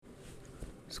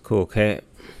It's a cool cat.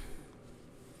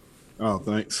 Oh,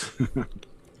 thanks.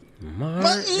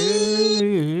 Martin.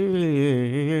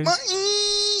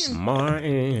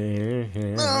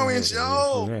 Oh, it's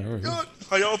y'all.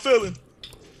 How y'all feeling?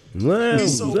 Well,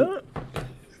 He's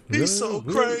so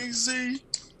crazy.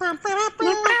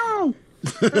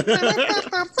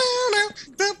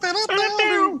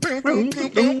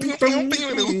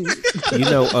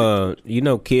 You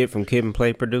know, Kid from Kid and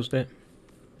Play produced that.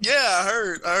 Yeah,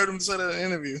 I heard him say that in an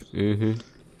interview. Mm-hmm.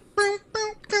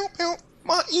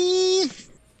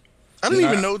 I didn't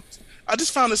even know. I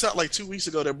just found this out like 2 weeks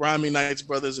ago that Brian McKnight's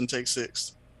brother's in Take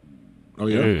Six. Oh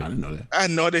yeah, I didn't know that. I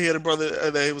had no idea he had a brother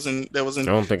that he was in. That was in.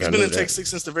 I don't think he's I been knew in that. Take Six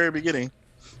since the very beginning.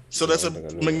 So that's a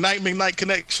McKnight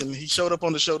connection. He showed up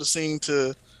on the show to sing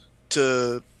to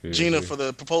Gina for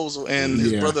the proposal, and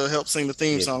his brother helped sing the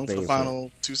theme song for the final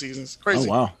 2 seasons. Crazy.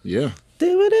 Oh wow, yeah.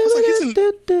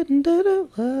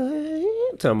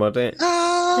 Talking about that.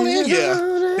 Oh yeah.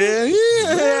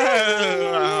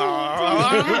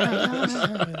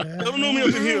 Don't know me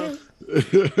up in here.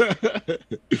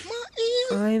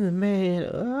 I'm the man.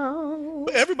 Oh.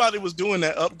 Everybody was doing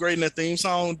that, upgrading that theme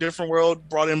song. Different World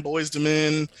brought in Boyz II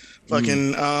Men.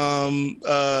 Fucking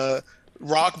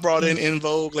Rock brought in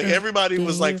Vogue. Like everybody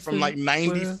was like from like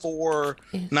 94,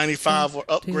 95 were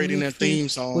upgrading their theme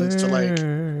songs to like.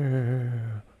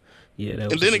 Yeah,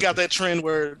 and then it got that trend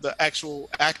where the actual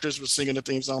actors were singing the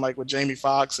theme song, like with Jamie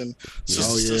Foxx and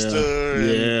Sister.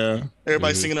 Yeah.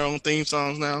 Everybody singing their own theme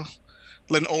songs now.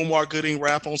 Letting Omar Gooding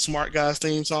rap on Smart Guy's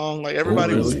theme song. Like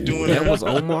everybody was doing that. That was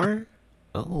Omar?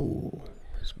 Oh.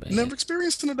 Never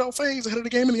experienced an adult phase ahead of the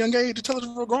game in a young age. To tell it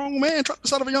to a grown man trapped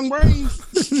inside of a young brain.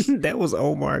 That was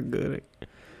Omar Gooding.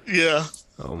 Yeah.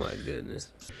 Oh my goodness.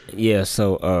 Yeah,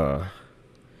 so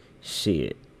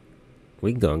shit.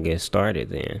 We gonna get started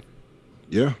then.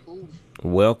 Yeah.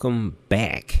 Welcome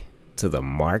back to the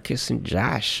Marcus and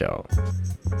Josh Show.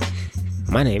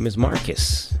 My name is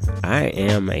Marcus. I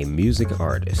am a music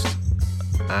artist.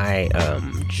 I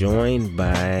am joined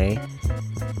by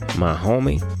my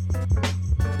homie,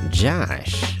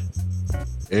 Josh.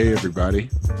 Hey everybody.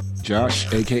 Josh,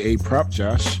 aka Prop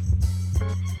Josh.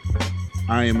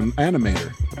 I am an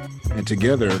animator. And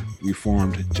together we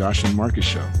formed Josh and Marcus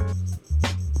Show.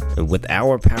 And with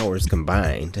our powers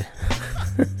combined,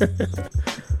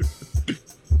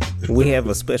 we have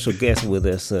a special guest with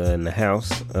us in the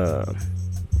house.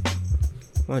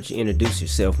 Why don't you introduce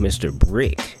yourself, Mr.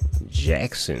 Brick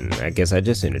Jackson? I guess I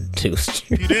just introduced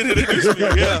you. You did introduce me,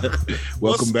 yeah.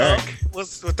 Welcome back. Well,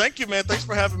 thank you, man. Thanks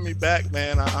for having me back,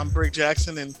 man. I'm Brick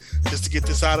Jackson, and just to get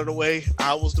this out of the way,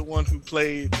 I was the one who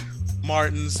played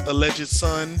Martin's alleged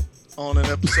son on an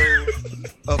episode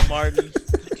of Martin.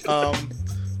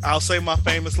 I'll say my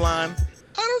famous line.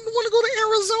 I don't want to go to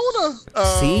Arizona.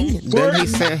 See? Then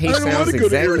he sounds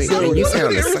exactly. You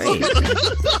sound the same.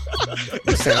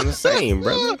 You sound the same,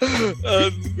 brother.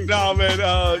 No, man.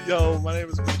 Yo, my name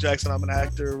is Brick Jackson. I'm an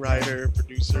actor, writer,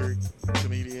 producer,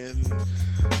 comedian.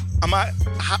 I'm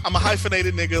a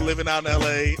hyphenated nigga living out in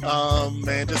LA.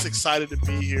 Man, just excited to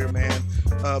be here, man.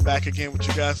 Back again with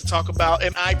you guys to talk about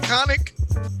an iconic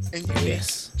and unique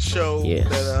show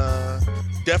that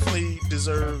definitely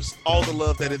deserves all the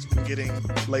love that it's been getting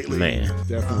lately. Man,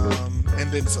 definitely.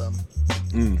 And then some.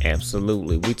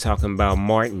 Absolutely. We talking about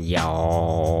Martin,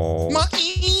 y'all. Martin.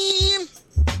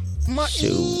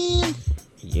 Shoot.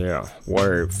 Yeah,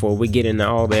 word. Before we get into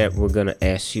all that, we're gonna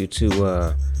ask you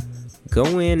to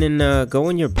go in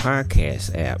your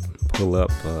podcast app, pull up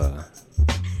the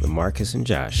Marcus and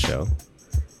Josh Show.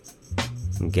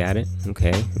 Got it?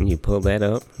 Okay. And you pull that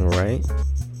up, all right?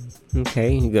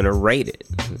 Okay, you're gonna rate it,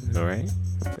 all right?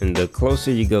 And the closer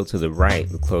you go to the right,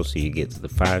 the closer you get to the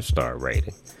 5-star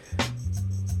rating.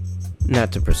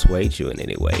 Not to persuade you in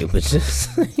any way, but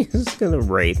just gonna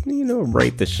rate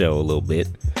the show a little bit.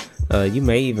 You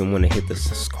may even want to hit the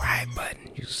subscribe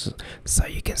button so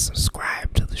you can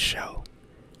subscribe to the show.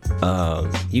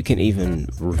 You can even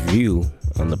review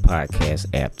on the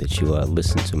podcast app that you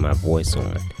listen to my voice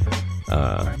on.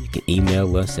 You can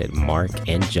email us at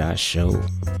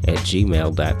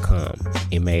markandjoshshow@gmail.com.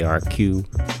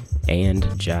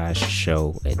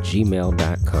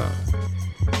 markandjoshshow@gmail.com.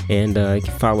 And you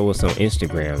can follow us on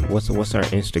Instagram. What's our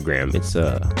Instagram? It's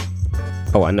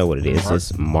I know what it is.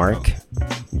 It's Mark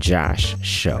Josh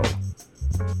Show.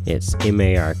 It's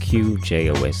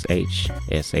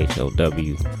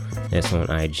MarkJoshShow. That's on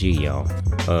IG, y'all.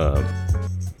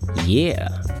 Yeah.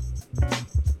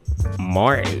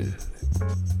 Martin.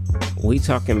 We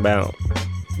talking about,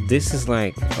 this is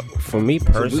like, for me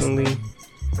personally,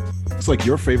 it's like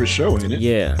your favorite show, ain't it?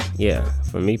 Yeah.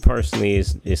 For me personally,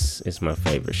 it's my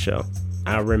favorite show.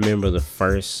 I remember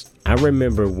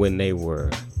when they were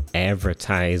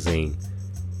advertising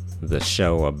the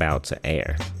show about to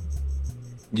air.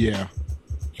 Yeah.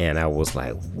 And I was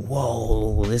like,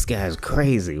 whoa, this guy's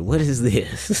crazy. What is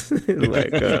this?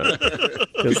 Like,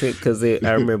 because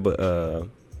I remember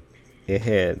it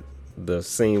had the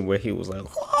scene where he was like,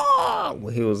 whoa,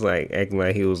 where he was like acting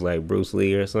like he was like Bruce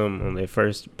Lee or something on their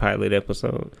first pilot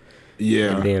episode.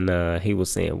 Yeah. And then he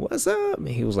was saying, what's up? And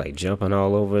he was like jumping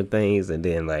all over things. And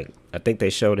then like, I think they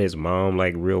showed his mom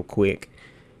like real quick.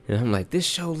 And I'm like, this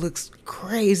show looks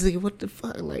crazy. What the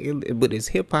fuck? Like, but it's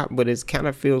hip hop, but it kind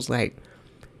of feels like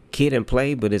Kid and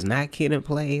Play, but it's not Kid and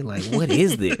Play. Like, what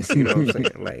is this? You know what I'm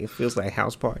saying? Like, it feels like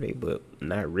House Party, but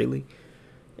not really.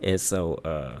 And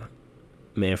so,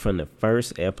 man, from the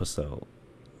first episode,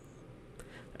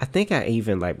 I think I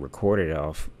even like recorded it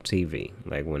off TV,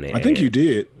 like when they. I think you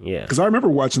did. Yeah. Because I remember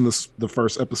watching the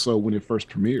first episode when it first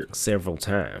premiered several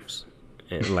times,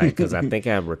 and like because I think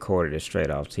I recorded it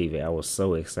straight off TV. I was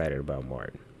so excited about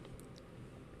Martin,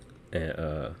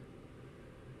 and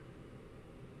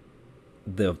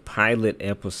the pilot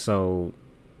episode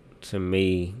to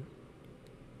me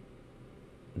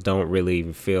don't really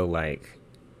even feel like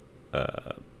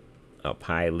a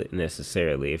pilot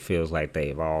necessarily. It feels like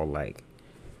they've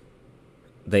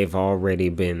already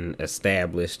been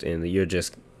established and you're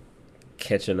just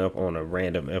catching up on a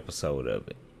random episode of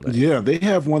it. Like, yeah, they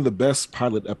have one of the best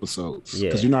pilot episodes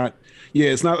because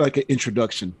it's not like an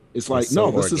introduction. It's like,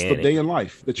 so no, this organic. is the day in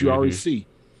life that you already see.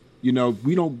 You know,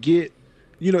 we don't get,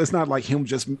 it's not like him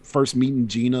just first meeting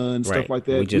Gina and stuff like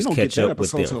that. We just don't catch get that up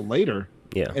with episode them till later.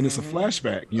 Yeah. And it's a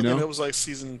flashback, I think it was like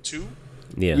season 2.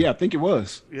 Yeah. Yeah, I think it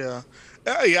was. Yeah.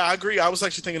 Yeah, I agree. I was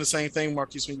actually thinking the same thing,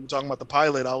 Marquise, when you were talking about the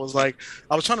pilot. I was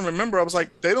trying to remember. I was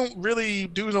like, they don't really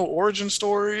do no origin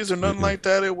stories or nothing like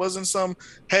that. It wasn't some,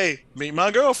 hey, meet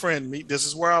my girlfriend. This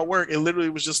is where I work. It literally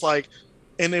was just like,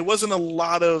 and it wasn't a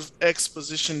lot of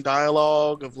exposition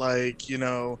dialogue of like,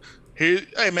 here,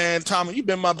 hey man, Tommy, you've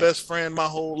been my best friend my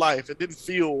whole life. It didn't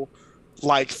feel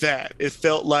like that. It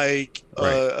felt like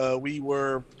we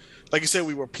were, like you said,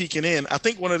 we were peeking in. I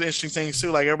think one of the interesting things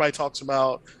too, like everybody talks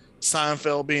about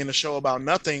Seinfeld being a show about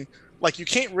nothing, like you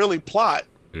can't really plot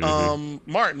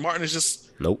Martin is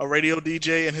just a radio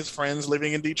DJ and his friends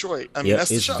living in Detroit. I mean, that's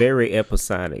the show. It's very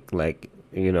episodic. Like,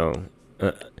 the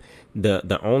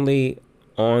only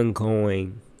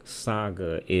ongoing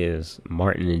saga is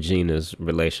Martin and Gina's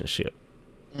relationship.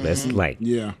 That's like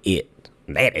it.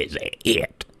 That is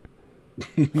it.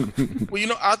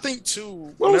 Well, I think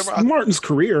too. Well, Martin's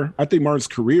career. I think Martin's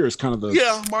career is kind of the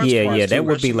that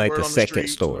would be like the second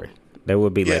story. That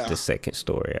would be like the second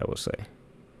story, I would say.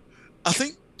 I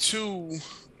think too.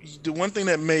 The one thing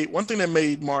that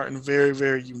made Martin very,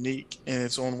 very unique in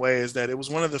its own way is that it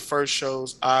was one of the first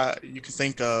shows you can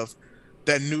think of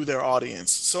that knew their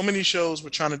audience. So many shows were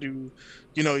trying to do,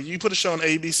 you put a show on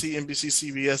ABC,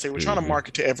 NBC, CBS, they were trying to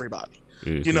market to everybody.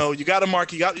 You got to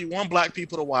market. You want black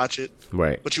people to watch it,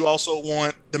 right? But you also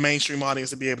want the mainstream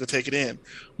audience to be able to take it in.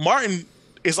 Martin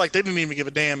is like they didn't even give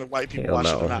a damn if white people watch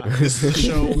it or not. This is a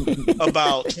show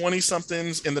about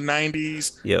 20-somethings in the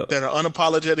 90s that are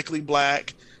unapologetically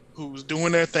black, who's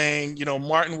doing their thing.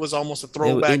 Martin was almost a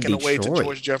throwback in a way to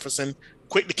George Jefferson.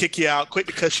 Quick to kick you out, quick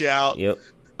to cuss you out. Yep.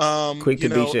 Quick to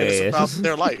beat your ass. It's about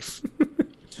their life.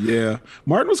 Yeah,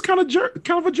 Martin was kind of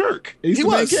a jerk. He's the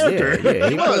main character. Yeah,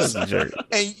 he was a jerk.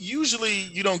 And usually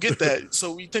you don't get that.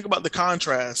 So we think about the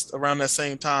contrast around that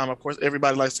same time. Of course,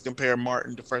 everybody likes to compare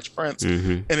Martin to Fresh Prince,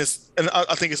 and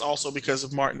I think it's also because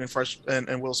of Martin and Fresh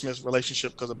and Will Smith's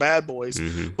relationship because of Bad Boys.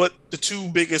 But the two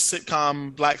biggest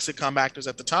black sitcom actors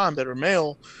at the time that are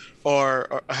male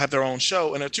or have their own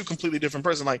show, and they're two completely different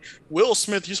persons. Like Will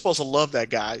Smith, you're supposed to love that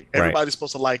guy. Everybody's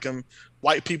supposed to like him.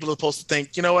 White people are supposed to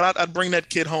think, you know what, I'd bring that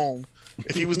kid home.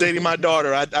 If he was dating my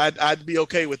daughter, I'd be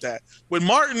okay with that. With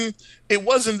Martin, it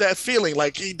wasn't that feeling.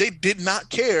 Like they did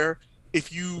not care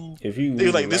if you they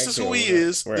were like, this is who he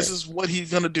is. Right. This is what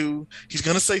he's gonna do. He's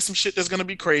gonna say some shit that's gonna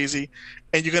be crazy,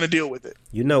 and you're gonna deal with it.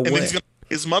 You know and what? Then he's gonna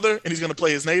his mother, and he's gonna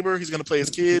play his neighbor. He's gonna play his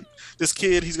kid. This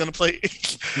kid, he's gonna play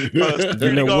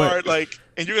security guard. Like,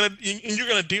 and you're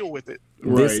gonna deal with it.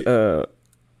 This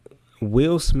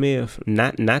Will Smith,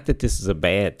 not that this is a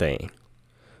bad thing,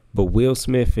 but Will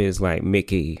Smith is like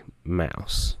Mickey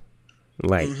Mouse.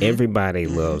 Like everybody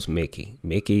loves Mickey.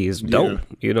 Mickey is dope.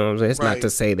 You know what I'm saying? That's not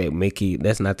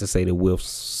to say that Will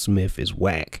Smith is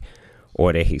whack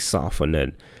or that he's soft or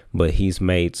nothing, but he's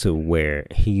made to where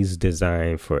he's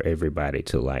designed for everybody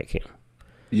to like him.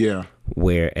 Yeah.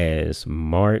 Whereas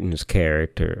Martin's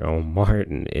character on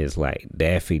Martin is like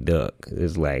Daffy Duck.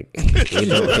 It's like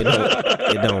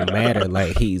it don't matter.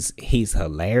 Like he's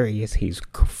hilarious. He's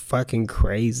fucking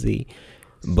crazy,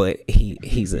 but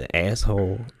he's an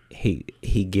asshole. He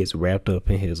gets wrapped up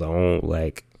in his own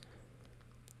like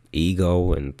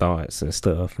ego and thoughts and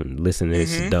stuff, and listening to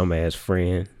his dumbass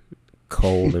friend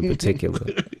Cole in particular.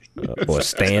 Or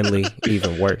Stanley,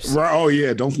 even worse. Right? Oh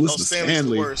yeah, don't listen to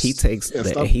Stanley.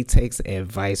 He takes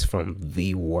advice from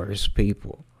the worst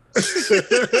people.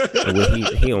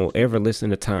 he don't ever listen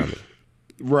to Tommy.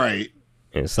 Right.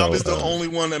 And so Tommy's the only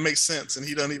one that makes sense, and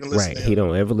he doesn't even listen. Right. To him. He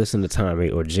don't ever listen to Tommy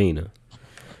or Gina.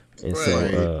 And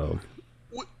so.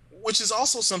 Which is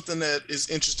also something that is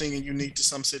interesting and unique to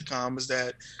some sitcoms is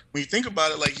that when you think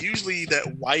about it, like usually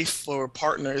that wife or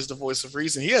partner is the voice of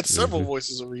reason. He had several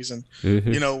voices of reason,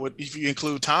 you know, if you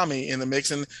include Tommy in the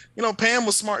mix. And, you know, Pam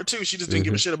was smart too. She just didn't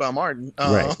give a shit about Martin.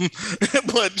 Right.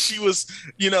 But she was,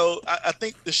 you know, I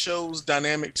think the show's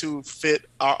dynamic too fit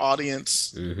our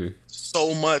audience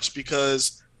so much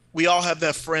because we all have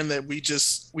that friend that we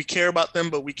care about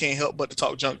them, but we can't help but to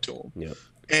talk junk to them. Yep.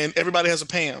 And everybody has a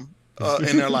Pam.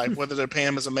 In their life, whether they're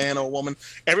Pam as a man or a woman,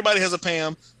 everybody has a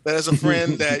Pam that has a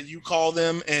friend that you call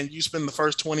them and you spend the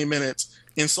first 20 minutes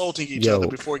insulting each other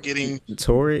before getting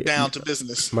Tori, down to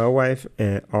business. My wife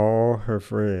and all her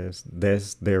friends,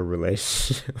 that's their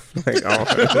relationship. Like all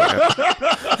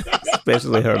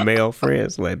especially her male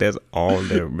friends, like that's all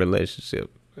their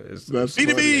relationship. That's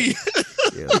BDB.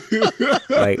 Yeah.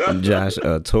 Like Josh,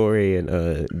 Tori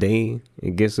and Dean,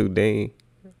 and guess who Dean?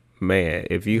 Man,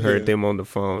 if you heard them on the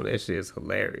phone, that shit's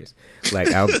hilarious.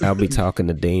 Like I'll be talking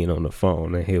to Dean on the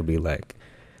phone, and he'll be like,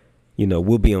 you know,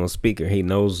 we'll be on speaker. He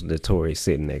knows that Tori's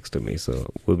sitting next to me,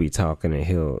 so we'll be talking,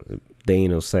 and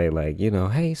Dean will say like, you know,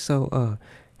 hey, so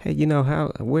hey, you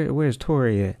know where's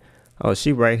Tori at? Oh,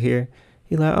 she right here.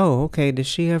 He like, oh, okay. Did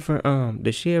she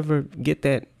ever get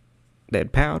that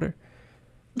powder?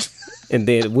 And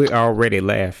then we're already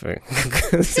laughing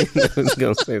because he was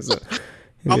gonna say something.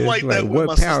 I'm like that with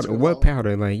my sister. What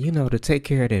powder? Like, you know, to take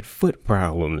care of that foot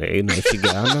problem there. You know,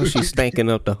 I know she's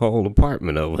stinking up the whole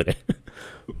apartment over there.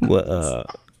 But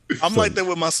I'm like that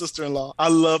with my sister-in-law. I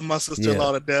love my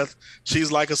sister-in-law to death.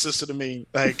 She's like a sister to me.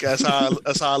 Like that's how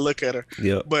I look at her.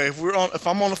 Yep. But if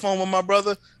I'm on the phone with my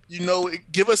brother, you know,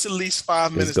 give us at least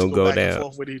 5 minutes to go back and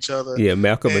forth with each other. Yeah,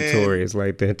 Malcolm and Tori is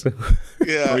like that too.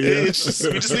 Yeah, it's just,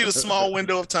 we just need a small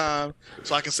window of time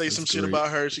so I can say some shit about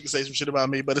her. She can say some shit about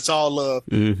me, but it's all love.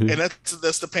 And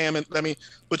that's the Pam. And, I mean,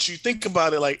 but you think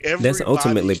about it, like that's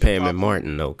ultimately Pam and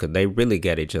Martin though, because they really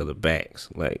got each other backs.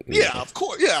 Like of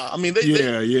course, yeah. I mean,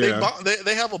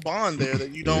 they have a bond there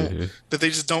that you don't that they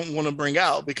just don't want to bring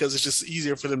out because it's just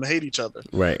easier for them to hate each other.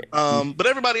 Right. But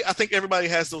I think everybody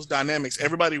has those dynamics.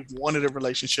 Everybody wanted a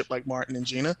relationship like Martin and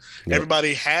Gina. Yep.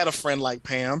 Everybody had a friend like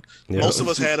Pam. Yep. Most of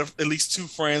us had at least two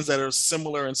friends that are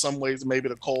similar in some ways, maybe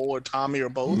to Cole or Tommy or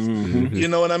both. You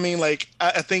know what I mean? Like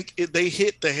I think they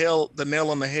hit the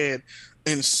nail on the head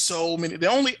in so many.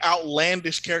 The only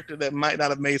outlandish character that might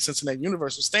not have made sense in that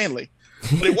universe was Stanley.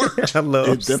 But it worked. I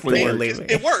love Stanley.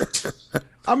 It worked.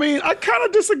 I mean, I kind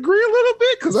of disagree a little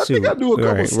bit because I think I knew a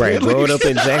couple Stanleys. Growing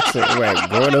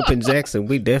up in Jackson,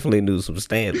 we definitely knew some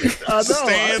Stanley. I know.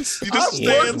 Stans. I've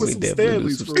worked with some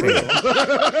Stanleys for real.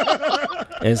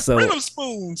 And so, random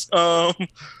spoons. I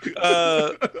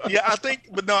think,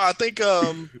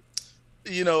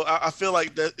 you know, I feel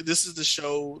like that this is the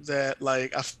show that,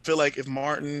 like, I feel like if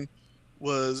Martin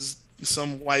was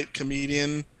some white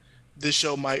comedian, this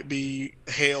show might be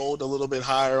held a little bit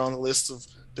higher on the list of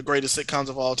the greatest sitcoms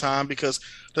of all time, because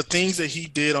the things that he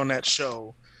did on that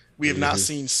show we have not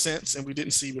seen since, and we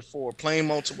didn't see before. Playing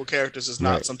multiple characters is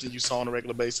not something you saw on a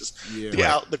regular basis.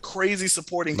 The crazy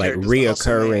supporting like characters,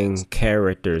 reoccurring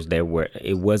characters that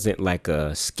it wasn't like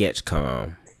a sketch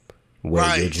com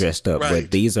where you're dressed up,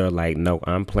 but these are like, no,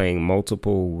 I'm playing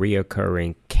multiple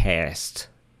reoccurring cast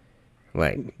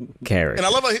like characters.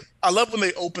 And I love when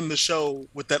they open the show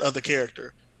with that other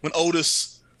character. When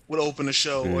Otis would open the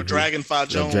show, or Dragonfly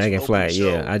Jones. Dragonfly,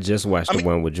 yeah. I just watched the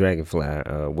one with Dragonfly,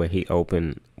 where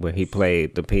he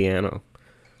played the piano.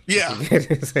 Yeah,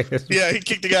 yeah. He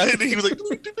kicked the guy, and he was like,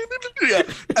 yeah.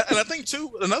 And I think too,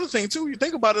 another thing too, you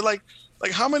think about it, like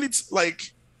how many,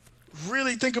 like,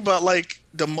 really think about like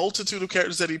the multitude of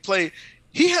characters that he played.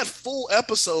 He had full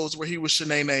episodes where he was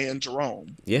Shanae and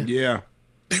Jerome. Yeah.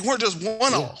 They weren't just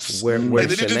one-offs. Where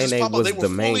Shanae was the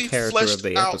main character of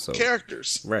the episode.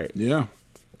 Characters. Right. Yeah.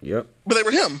 Yep. But they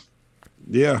were him.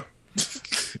 Yeah.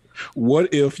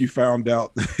 What if you found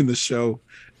out in the show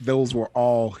those were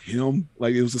all him?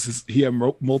 Like it was just he had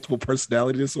multiple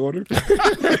personality disorder.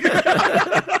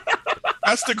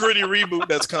 That's the gritty reboot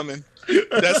that's coming.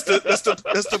 That's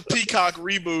the Peacock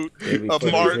reboot of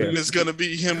Martin. Is gonna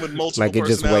be him with multiple like it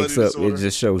just wakes up, disorder. it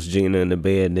just shows Gina in the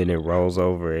bed, and then it rolls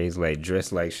over. And he's like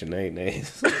dressed like Sinead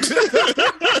Nays.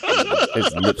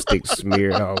 His lipstick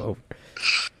smeared all over.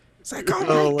 It's like,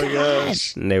 oh my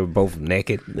gosh. And they were both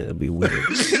naked. That'd be weird.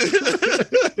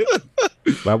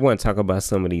 But I want to talk about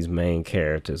some of these main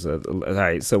characters. All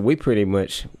right, so we pretty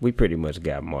much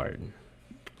got Martin.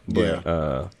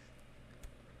 But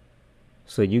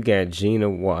so you got Gina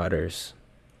Waters,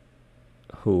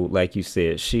 who, like you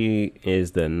said, she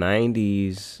is the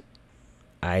 90s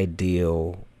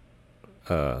ideal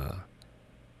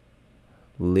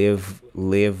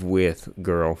live with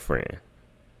girlfriend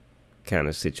kind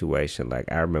of situation.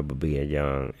 Like, I remember being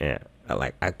young and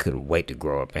I couldn't wait to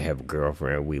grow up and have a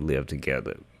girlfriend. We lived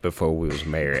together before we was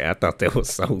married. I thought that was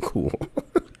so cool.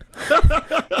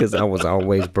 Because I was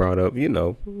always brought up, in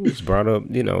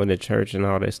the church and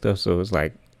all that stuff. So it's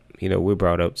like, we're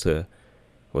brought up to,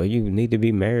 well, you need to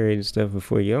be married and stuff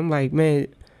before you. I'm like, man,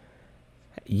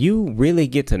 you really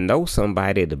get to know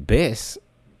somebody the best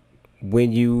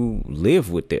when you live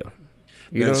with them.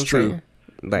 You know what I'm saying?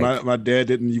 Like, my dad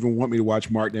didn't even want me to watch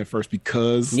Martin at first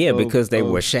because they were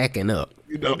shacking up.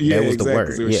 That was the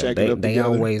word. They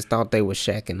always thought they were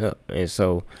shacking up, and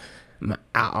so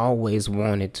I always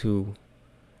wanted to.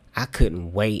 I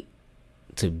couldn't wait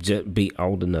to just be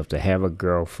old enough to have a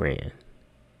girlfriend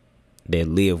that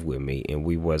lived with me, and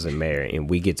we wasn't married, and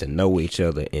we get to know each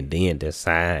other, and then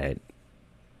decide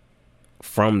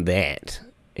from that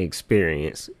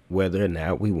experience whether or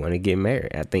not we want to get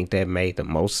married. I think that made the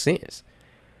most sense.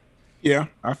 Yeah,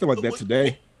 I feel like that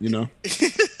today, Well,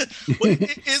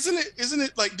 isn't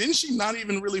it like, didn't she not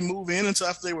even really move in until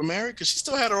after they were married? Because she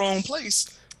still had her own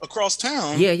place across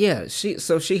town. Yeah. She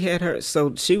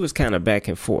was kind of back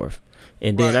and forth.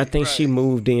 And then I think she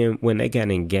moved in when they got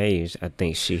engaged. I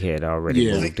think she had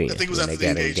already moved in. I think it was after the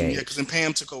engagement, because then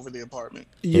Pam took over the apartment.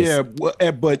 Yeah,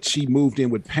 but she moved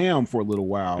in with Pam for a little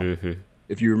while,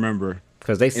 if you remember.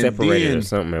 Because they separated or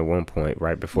something at one point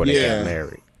right before they got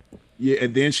married. Yeah,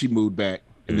 and then she moved back,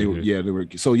 and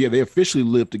they officially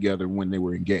lived together when they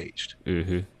were engaged.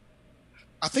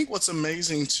 I think what's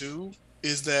amazing too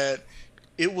is that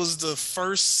it was the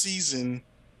first season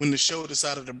when the show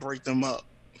decided to break them up.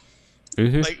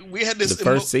 Like, we had this the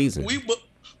first season,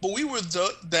 but we were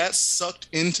that sucked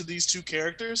into these two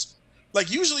characters.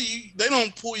 Like, usually they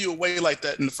don't pull you away like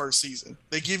that in the first season.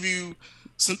 They give you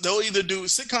they'll either do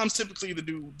sitcoms typically either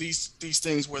do these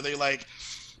things where they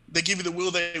give you the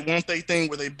will they want they thing,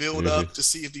 where they build up to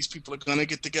see if these people are going to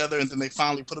get together, and then they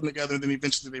finally put them together, and then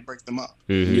eventually they break them up.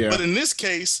 But in this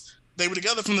case, they were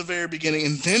together from the very beginning,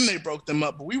 and then they broke them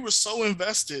up. But we were so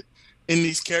invested in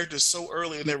these characters so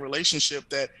early in their relationship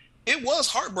that it was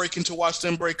heartbreaking to watch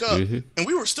them break up. And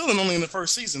we were still only in the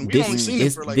first season. We'd only seen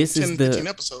it for like 10, 15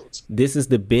 episodes. This is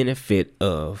the benefit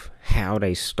of how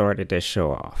they started that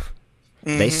show off.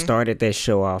 They started that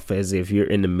show off as if you're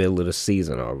in the middle of the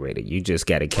season already. You just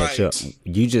got to catch up.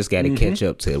 You just got to catch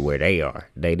up to where they are.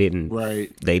 They didn't.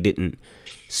 They didn't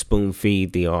spoon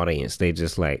feed the audience. They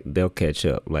just they'll catch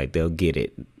up. Like, they'll get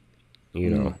it.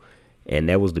 And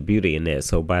that was the beauty in that.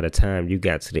 So by the time you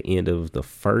got to the end of the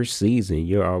first season,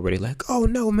 you're already like, oh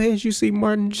no, man, you see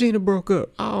Martin and Gina broke up.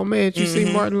 Oh man, you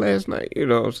see Martin last night. You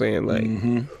know what I'm saying?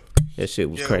 Like, that shit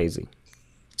was crazy.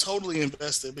 Totally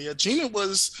invested. But yeah, Gina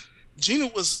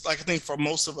was like, I think for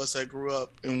most of us that grew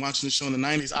up and watching the show in the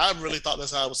 90s, I really thought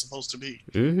that's how it was supposed to be.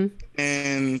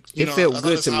 And it felt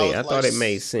good to me. I thought it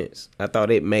made sense. I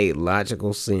thought it made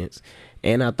logical sense.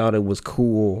 And I thought it was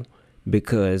cool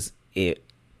because it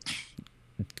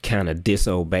kind of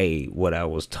disobeyed what I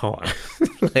was taught.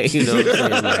 Like, you know what I'm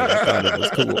saying? Like, I thought it was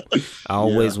cool. I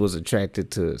always was attracted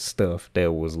to stuff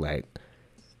that was like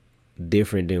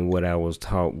different than what I was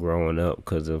taught growing up,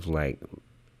 because of like,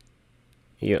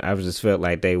 I just felt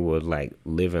like they were like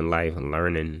living life and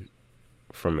learning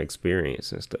from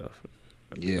experience and stuff.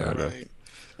 Yeah, right.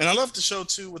 And I love the show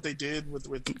too, what they did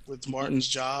with Martin's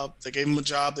job. They gave him a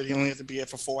job that he only had to be at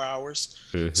for 4 hours.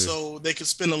 So they could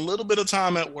spend a little bit of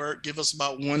time at work, give us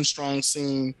about one strong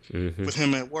scene with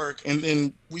him at work. And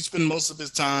then we spend most of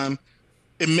his time.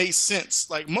 It made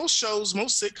sense. Like, most shows,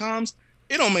 most sitcoms,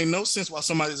 it don't make no sense why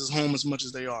somebody's at home as much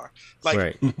as they are.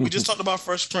 Like, we just talked about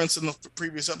Fresh Prince in the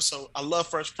previous episode. I love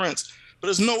Fresh Prince, but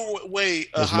there's no way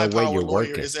a high-powered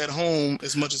lawyer is at home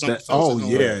as much as Uncle Phil's at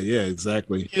home. Yeah,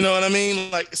 exactly. You know what I mean?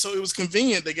 Like, so it was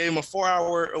convenient. They gave him a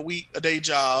 4-hour-a-day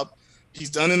job. He's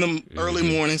done in the early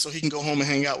morning, so he can go home and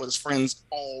hang out with his friends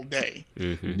all day.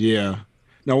 Yeah.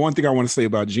 Now, one thing I want to say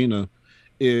about Gina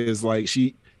is, like,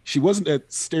 she wasn't that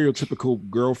stereotypical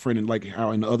girlfriend, and like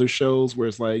how in other shows where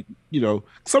it's like,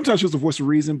 sometimes she was the voice of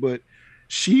reason, but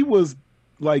she was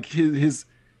like his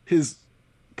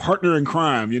partner in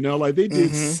crime. Like they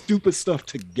did stupid stuff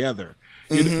together.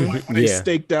 Like when they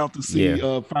staked out to see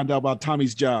find out about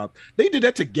Tommy's job, they did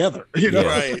that together.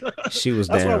 Right. She was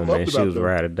down, man. She was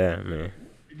ride or die, man.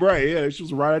 Right, yeah, she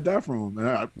was a ride or die for him, and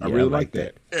I really like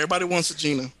that. Everybody wants a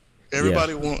Gina.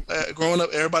 Everybody growing up.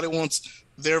 Everybody wants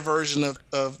their version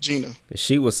of Gina.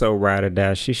 She was so ride or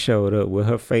die. She showed up with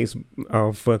her face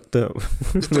all fucked up.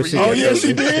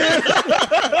 She did.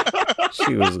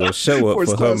 She was gonna show up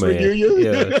for her man.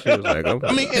 Yeah, she was like,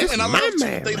 I mean, and I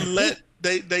love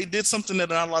they did something that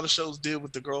not a lot of shows did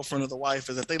with the girlfriend or the wife,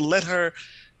 is that they let her.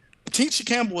 Tisha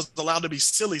Campbell was allowed to be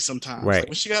silly sometimes. Right. Like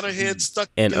when she got her head stuck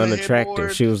and in unattractive. The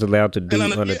headboard, she was allowed to do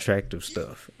unattractive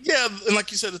stuff. Yeah, and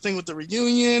like you said, the thing with the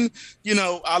reunion,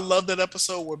 I love that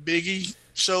episode where Biggie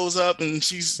shows up and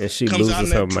she comes out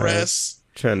in that dress,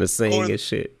 trying to sing and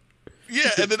shit. Yeah,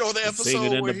 and then the episode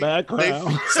singing in where the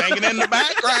background. Singing in the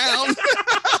background.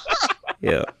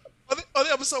 Yeah. Or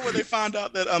the episode where they find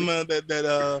out that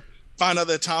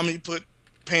that Tommy put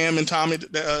Pam and Tommy,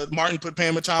 Martin put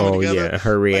Pam and Tommy together. Yeah,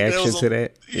 her reaction to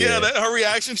that. Yeah, her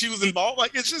reaction. She was involved.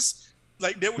 Like it's just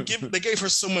like they gave her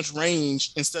so much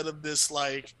range instead of this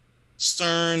like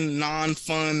stern,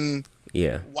 non-fun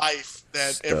wife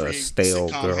that every stale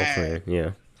sitcom girlfriend. had.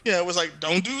 Yeah. Yeah, it was like,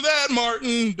 don't do that,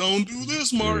 Martin. Don't do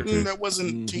this, Martin. That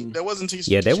wasn't Tisha.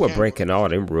 Yeah, they were breaking all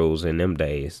them rules in them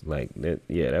days. Like that.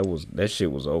 Yeah, that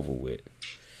shit was over with.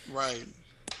 Right.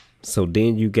 So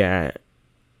then you got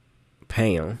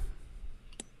Pam.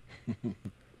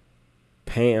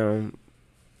 Pam,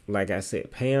 like I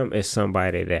said, Pam is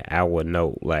somebody that I would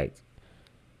know. Like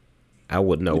I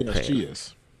would know Pam. She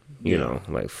is. You know,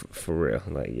 like for real.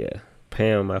 Like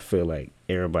Pam. I feel like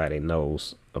everybody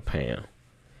knows a Pam.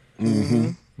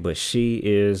 Mm-hmm. But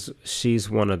she's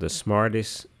one of the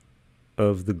smartest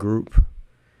of the group,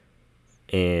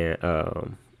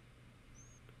 and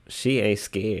she ain't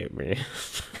scared, man.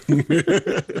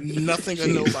 Nothing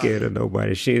she ain't scared of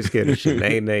nobody. She ain't scared of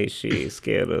Shanae. She ain't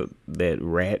scared of that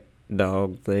rat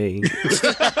dog thing.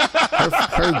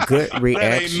 her gut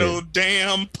reaction. That ain't no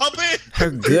damn puppet. Her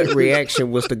gut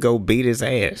reaction was to go beat his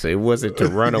ass. It wasn't to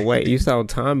run away. You saw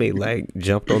Tommy like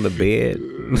jumped on the bed,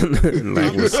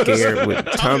 like was scared with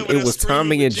Tom. It was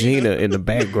Tommy and Gina in the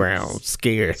background,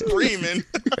 scared, screaming,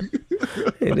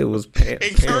 and it was Pam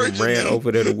ran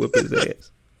over there to whip his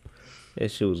ass.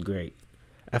 That shit was great.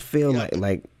 I feel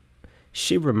like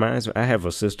she reminds me. I have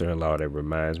a sister-in-law that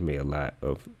reminds me a lot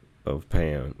of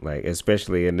Pam, like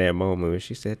especially in that moment when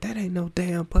she said that ain't no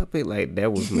damn puppet. Like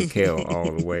that was Mikkel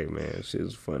all the way, man. She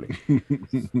was funny.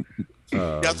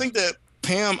 I think that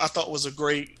Pam I thought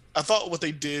what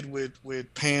they did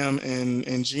with Pam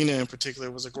and Gina in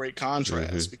particular was a great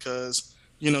contrast because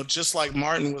just like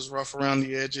Martin was rough around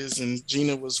the edges and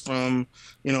Gina was from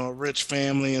a rich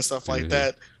family and stuff like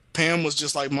that. Pam was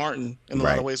just like Martin in a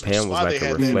lot of ways, which is why they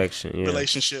had that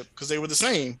relationship, because they were the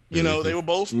same. They were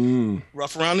both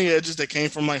rough around the edges. They came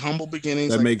from like humble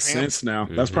beginnings. That makes sense now.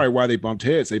 That's probably why they bumped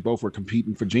heads. They both were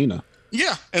competing for Gina.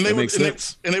 Yeah, and they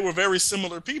were very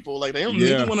similar people. Like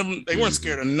neither one of them, they weren't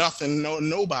scared of nothing,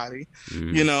 nobody.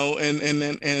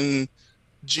 And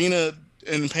Gina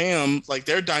and Pam, like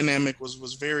their dynamic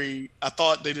was very. I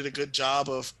thought they did a good job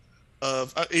of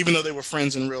even though they were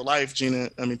friends in real life,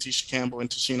 Tisha Campbell and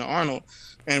Tashina Arnold,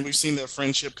 and we've seen their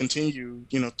friendship continue,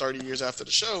 30 years after the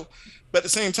show. But at the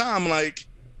same time, like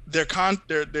their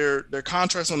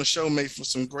contrast on the show made for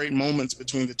some great moments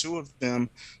between the two of them,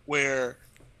 where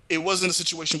it wasn't a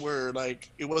situation where like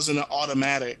it wasn't an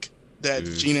automatic that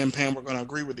Gina and Pam were going to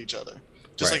agree with each other.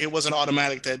 Just like it wasn't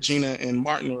automatic that Gina and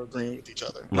Martin were agreeing with each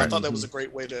other. I thought that was a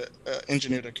great way to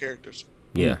engineer their characters.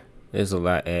 Yeah, there's a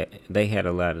lot. They had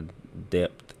a lot of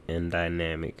depth and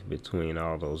dynamic between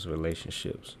all those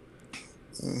relationships.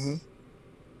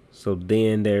 So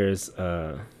then there's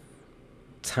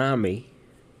Tommy.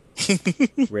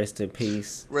 Rest in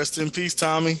peace. Rest in peace,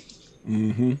 Tommy.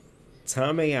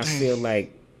 Tommy, I feel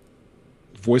like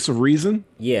voice of reason.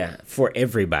 Yeah, for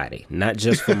everybody, not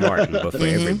just for Martin, but for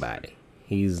everybody.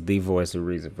 He's the voice of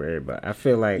reason for everybody. I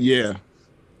feel like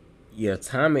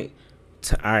Tommy.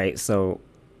 All right, so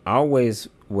always.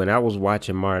 When I was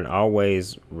watching Martin, I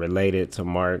always related to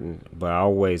Martin, but I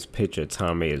always pictured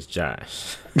Tommy as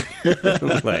Josh.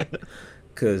 Like,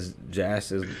 because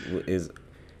Josh is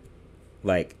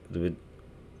like,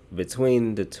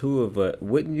 between the two of us,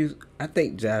 wouldn't you? I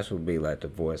think Josh would be like the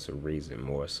voice of reason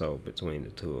more so between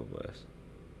the two of us.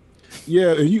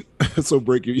 Yeah, so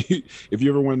Break, if you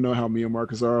ever want to know how me and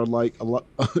Marcus are like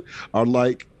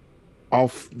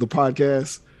off the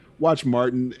podcast, watch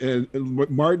Martin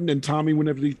and Tommy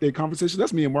whenever they conversation.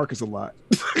 That's me and Marcus a lot,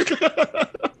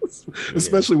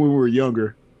 especially when we were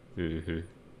younger. Mm-hmm.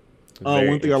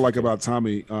 One thing I like about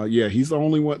Tommy, he's the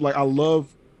only one. Like I love,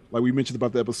 like we mentioned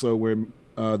about the episode where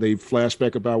they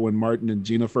flashback about when Martin and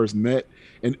Gina first met,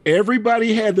 and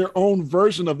everybody had their own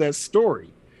version of that story,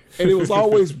 and it was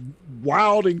always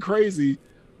wild and crazy.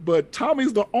 But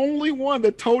Tommy's the only one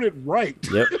that told it right.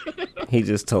 Yep, he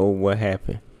just told what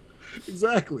happened.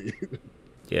 Exactly.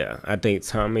 Yeah, I think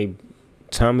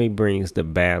Tommy brings the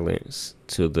balance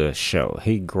to the show.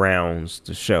 He grounds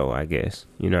the show, I guess.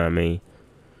 You know what I mean?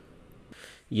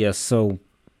 Yeah, so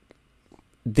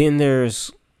then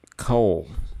there's Cole.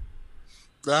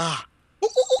 Have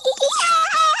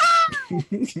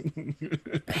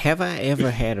I ever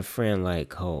had a friend like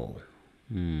Cole?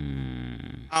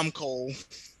 I'm Cole.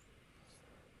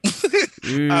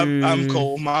 I'm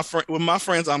Cole. With my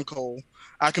friends, I'm Cole.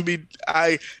 But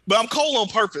I'm Cole on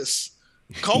purpose.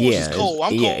 Cole is just Cole.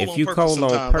 I'm Cole on purpose. If you Cole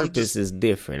sometimes. on purpose, it's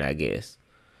different, I guess.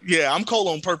 Yeah, I'm Cole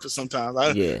on purpose sometimes.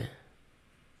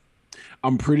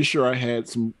 I'm pretty sure I had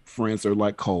some friends that are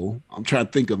like Cole. I'm trying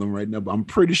to think of them right now, but I'm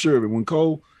pretty sure that when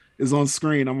Cole is on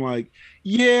screen, I'm like,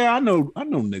 yeah, I know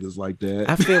niggas like that.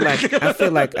 I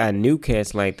feel like I knew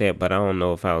cats like that, but I don't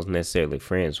know if I was necessarily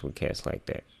friends with cats like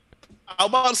that. I'm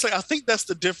about to say, I think that's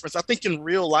the difference. I think in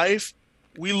real life,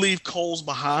 we leave Coles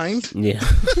behind. Yeah.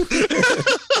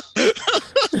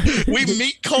 We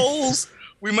meet Coles.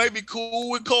 We might be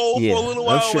cool with Cole for a little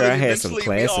while. I'm sure I had some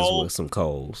classes with some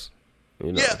Coles.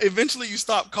 You know? Yeah, eventually you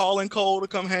stop calling Cole to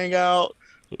come hang out.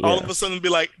 Yeah. All of a sudden be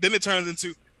like, then it turns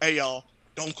into, hey, y'all,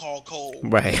 don't call Cole.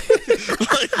 Right.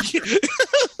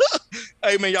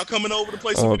 Hey, man, y'all coming over to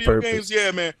play some video games? Yeah,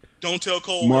 man. Don't tell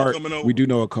Cole Mark, coming over. We do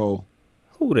know a Cole.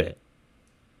 Who that?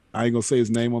 I ain't gonna say his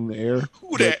name on the air.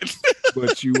 Who that?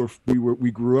 But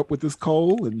we grew up with this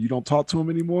Cole, and you don't talk to him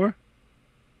anymore.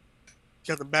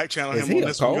 You have to back channel him on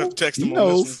this one. You have to text him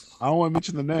on this one. I don't want to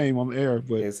mention the name on the air,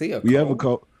 but is he a we Cole? have a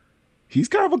Cole. He's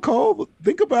kind of a Cole. But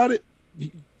think about it.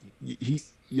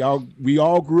 We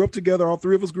all grew up together. All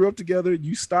three of us grew up together.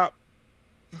 You stop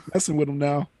messing with him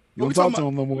now. You don't talk to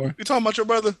him no more. You talking about your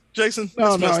brother, Jason?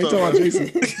 No, I ain't talking about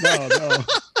Jason. No.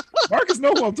 Marcus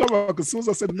knows who I'm talking about, because as soon as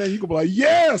I said the name, you can be like,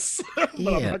 yes.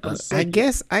 Yeah, I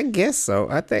guess so.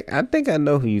 I think I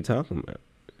know who you're talking about.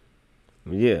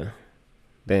 Yeah.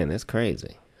 Damn, that's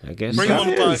crazy. I guess bring him on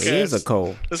the podcast. He is a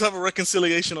Cole. Let's have a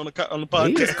reconciliation on the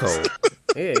podcast. He is Cole.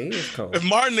 Yeah, he is Cole. If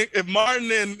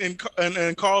Martin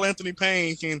and Carl Anthony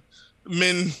Payne can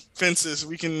mend fences,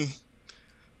 we can.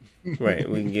 Right,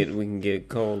 we can get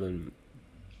Cole and.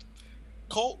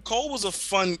 Cole was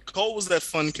that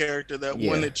fun character, that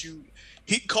one that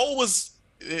Cole was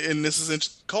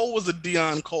the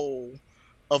Dion Cole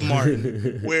of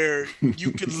Martin, where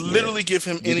you could literally give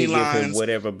him any lines, him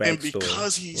whatever backstory, and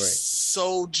because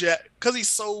he's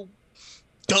so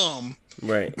dumb,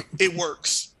 right? It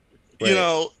works, right. You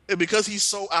know, because he's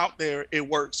so out there, it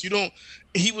works.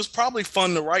 He was probably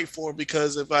fun to write for,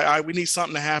 because if we need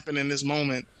something to happen in this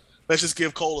moment, let's just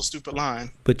give Cole a stupid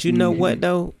line. But you know what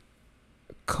though?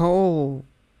 Cole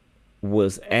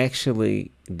was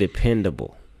actually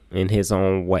dependable in his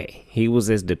own way. He was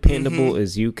as dependable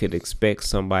as you could expect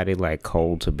somebody like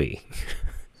Cole to be.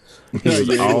 He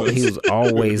was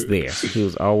always there. He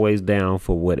was always down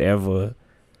for whatever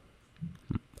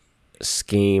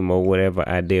scheme or whatever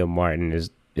idea Martin is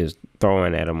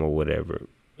throwing at him or whatever,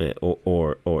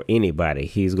 or anybody.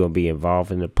 He's going to be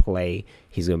involved in the play.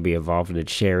 He's going to be involved in the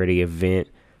charity event,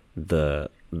 the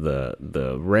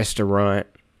restaurant,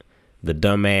 the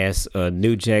dumbass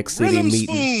New Jack City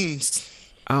meeting.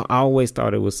 I always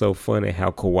thought it was so funny how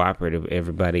cooperative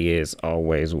everybody is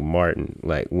always with Martin.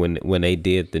 Like when they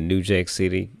did the New Jack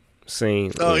City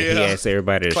scene, he asked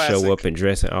everybody to show up and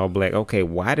dress in all black. Okay,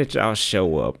 why did y'all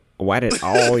show up? Why did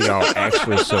all y'all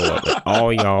actually show up? And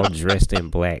all y'all dressed in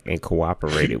black and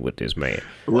cooperated with this man.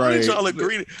 Right. Why did y'all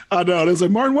agree? I know. They was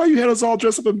like, Martin, why you had us all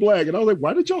dressed up in black? And I was like,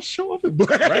 why did y'all show up in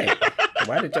black? Right.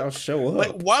 Why did y'all show up?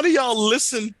 Like, why do y'all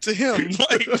listen to him?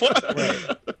 Like, what?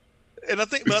 Right. And I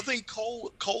think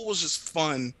Cole was just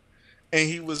fun, and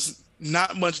he was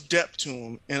not much depth to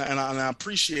him, and I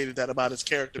appreciated that about his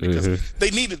character, because they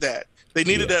needed that. They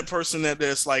needed that person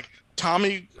that's like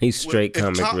Tommy. He's straight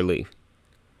comic relief.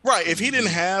 Right. If he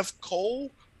didn't have Cole,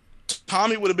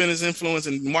 Tommy would have been his influence,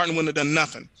 and Martin wouldn't have done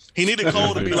nothing. He needed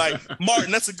Cole to be like,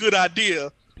 Martin, that's a good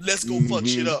idea. Let's go fuck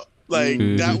shit up. Like,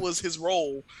 that was his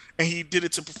role, and he did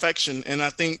it to perfection. And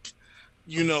I think,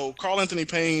 Carl Anthony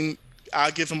Payne, I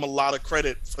give him a lot of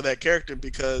credit for that character,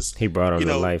 because he brought him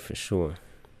to life for sure.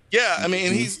 Yeah, I mean,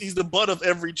 and he's the butt of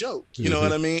every joke. You know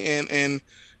what I mean? And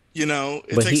you know,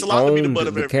 it But takes he a lot to be the owned butt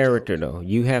of the every character, joke. though.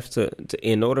 You have to,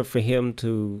 in order for him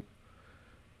to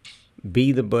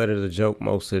be the butt of the joke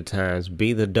most of the times,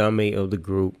 be the dummy of the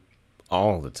group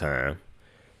all the time,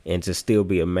 and to still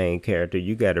be a main character,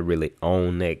 you got to really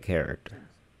own that character.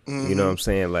 You know what I'm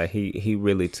saying? Like he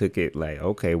really took it like,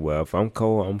 okay, well, if I'm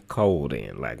cold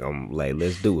then. Like I'm like,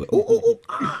 let's do it. Ooh, ooh, ooh,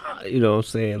 ah. You know what I'm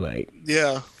saying? Like,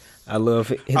 Yeah, I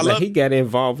love it. Like he got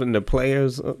involved in the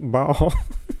players' ball.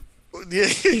 yeah.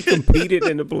 He competed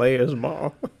in the players'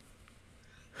 ball.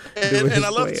 And I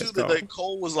love too that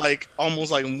Cole was like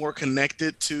almost like more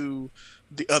connected to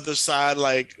the other side,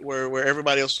 like where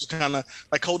everybody else was kind of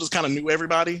like Cole just kind of knew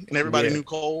everybody and everybody knew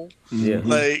Cole. Yeah,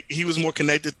 like he was more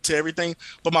connected to everything.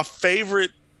 But my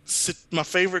favorite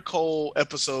Cole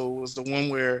episode was the one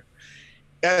where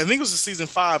I think it was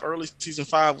early season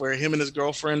 5, where him and his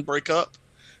girlfriend break up,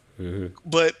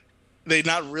 but they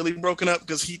not really broken up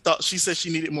because she said she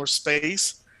needed more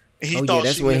space. And he thought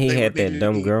that's when he had that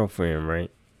dumb girlfriend, right?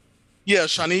 Yeah,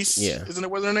 Shanice. Yeah. Isn't it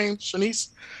what's her name? Shanice?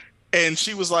 And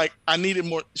she was like, I needed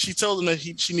more. She told him that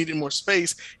she needed more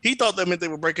space. He thought that meant they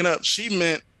were breaking up. She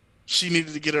meant she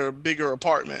needed to get her a bigger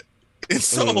apartment. And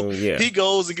so he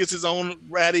goes and gets his own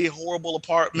ratty, horrible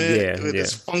apartment with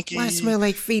this funky. Why it smell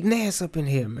like feet and ass up in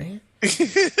here, man?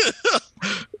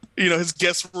 You know, his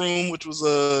guest room, which was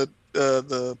the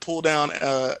pull down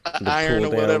iron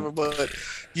or whatever. But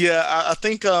yeah, I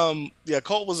think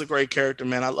Colt was a great character,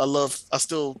 man. I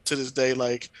still to this day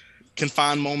like can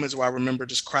find moments where I remember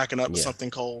just cracking up at something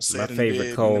Cole said. My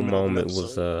favorite Cole moment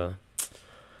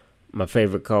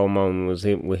was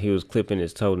him when he was clipping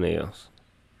his toenails.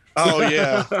 Oh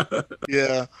yeah,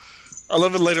 yeah. I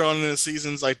love it later on in the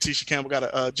seasons. Like Tisha Campbell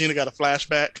Gina got a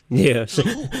flashback. Yeah,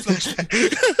 flashback.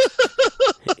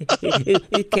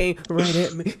 it came right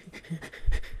at me.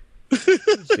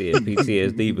 See,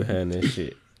 PTSD behind that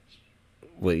shit.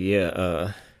 But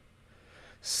yeah,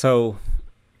 so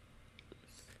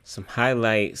some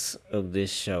highlights of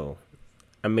this show.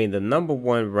 I mean, the number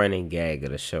one running gag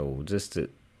of the show, just to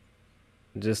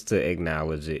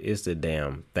acknowledge it, is the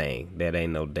damn thing. That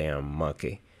ain't no damn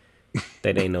monkey.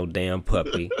 That ain't no damn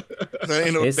puppy. That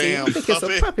ain't no damn puppy. It's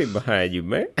a puppy behind you,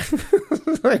 man.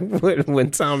 Like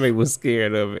when Tommy was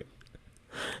scared of it.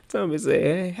 Tommy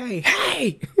said,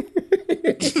 hey.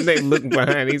 They looked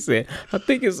behind. He said, I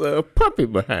think it's a puppy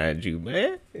behind you,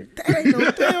 man. That ain't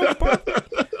no damn puppy.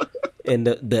 And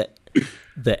the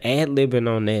ad-libbing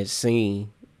on that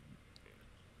scene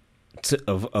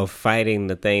of fighting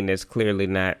the thing that's clearly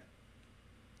not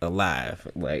alive,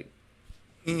 like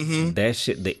that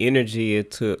shit, the energy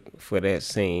it took for that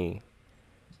scene,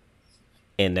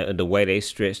 and the way they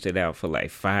stretched it out for like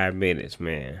 5 minutes,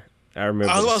 man. I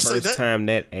remember the first time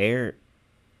that aired,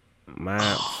 my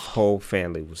whole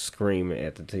family was screaming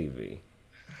at the TV.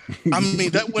 I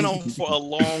mean, that went on for a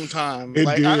long time. It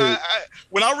like did. I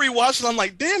when I rewatched it, I'm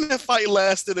like, damn, that fight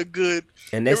lasted a good.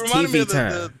 And that's it reminded TV me of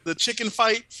time. The chicken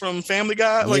fight from Family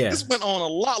Guy. Like this went on a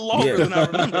lot longer than I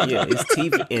remember. Yeah, it's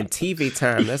TV and TV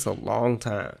time. That's a long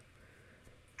time.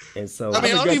 And so I mean, I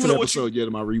haven't don't even got to know the what episode yet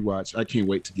in my rewatch. I can't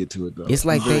wait to get to it though. it's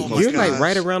like that. You're gosh. like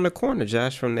right around the corner,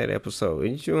 Josh, from that episode.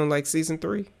 Ain't you in like season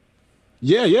 3?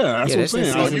 Yeah, that's what I'm saying.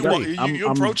 in season 3.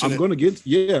 You're approaching I'm it. going to get.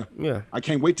 Yeah. I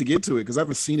can't wait to get to it because I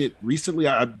haven't seen it recently.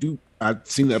 I've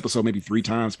seen the episode maybe 3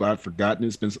 times, but I've forgotten.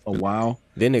 It's been a while.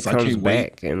 Then it So I comes can't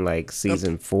wait. back in like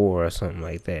season 4 or something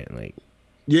like that. Like,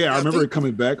 Yeah, I remember it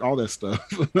coming back. All that stuff.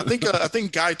 I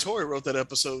think Guy Torry wrote that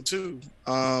episode too,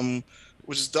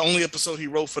 which is the only episode he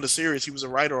wrote for the series. He was a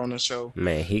writer on the show.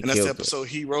 man, And that's the episode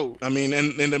he wrote. I mean,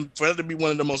 and then for that to be one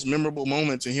of the most memorable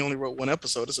moments, and he only wrote one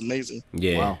episode, it's amazing.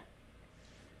 Yeah. Wow.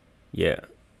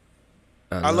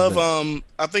 I love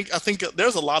I think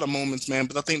there's a lot of moments, man,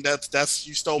 but I think that's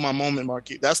you stole my moment,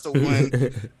 Marky. That's the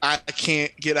one I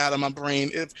can't get out of my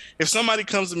brain. If somebody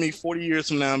comes to me 40 years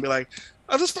from now and be like,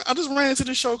 I just ran into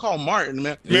this show called Martin,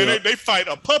 man. Yeah. Man, they fight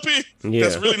a puppy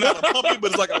that's really not a puppy,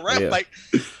 but it's like a rat. Yeah. Like,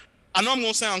 I know I'm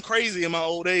gonna sound crazy in my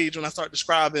old age when I start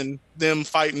describing them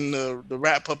fighting the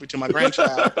rat puppy to my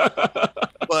grandchild.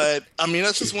 But I mean,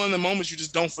 that's just one of the moments you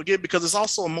just don't forget because it's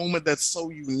also a moment that's so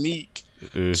unique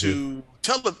to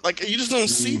tell it. Like you just don't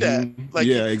see that. Like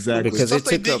yeah, exactly. because it stuff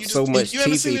they took did, up you so just- much you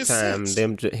haven't seen TV it time.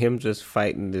 since. Him just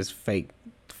fighting this fake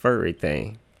furry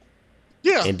thing,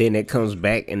 Yeah, and then it comes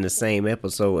back in the same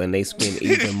episode, and they spend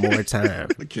even more time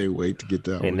I can't wait to get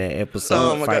that in one. that episode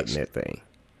Oh my fighting gosh. that thing.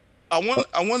 I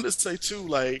wanted to say too,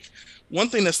 like one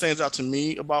thing that stands out to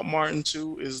me about Martin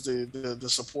too is the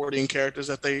supporting characters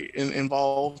that they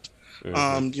involved.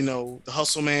 You know, the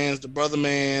Hustle Mans, the Brother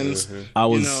Mans. I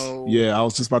was, you know, I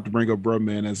was just about to bring up Bruh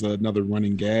Man as another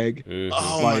running gag.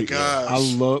 Oh my gosh, I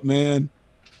love Man,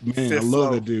 I Fifth love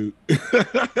Flow. that dude.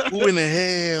 Who in the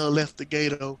hell left the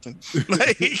gate open?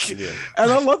 Like,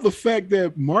 And I love the fact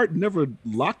that Martin never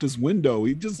locked his window.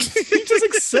 He just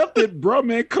accepted Bruh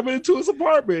Man coming into his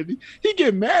apartment. He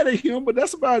get mad at him, but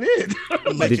that's about it.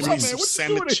 making Bruh me Man, some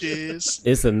what you doing here? sandwiches.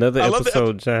 It's another I love the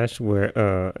episode, Josh, where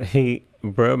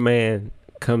Bruh Man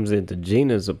comes into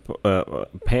Gina's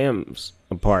Pam's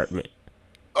apartment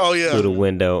Oh yeah, through the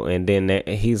window, and then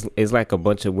it's like a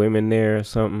bunch of women there or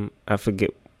something. I forget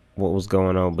what was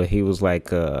going on, but he was like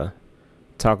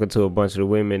talking to a bunch of the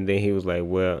women. Then he was like,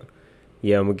 "Well,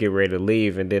 yeah, I'm gonna get ready to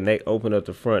leave." And then they opened up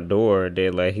the front door.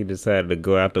 Then like he decided to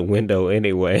go out the window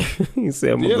anyway. He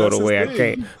said, "I'm gonna go the that's way I his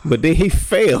can't." thing. But then he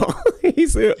fell. He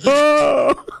said,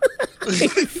 "Oh."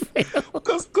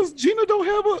 Because Gina don't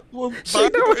have a She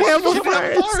don't have a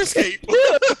fire escape.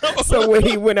 So when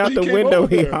he went out He the came window,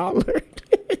 over he there. hollered.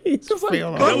 He just It's like,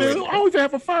 fell "Bruh off. Man, I don't even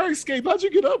have a fire escape. How'd you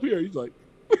get up here?" He's like,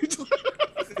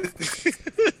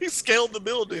 He scaled the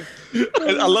building.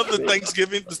 And I love the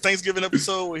Thanksgiving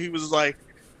episode where he was like,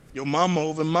 "Your mama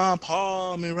over my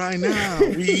apartment right now.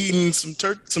 We eating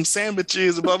some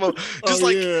sandwiches and blah blah." Just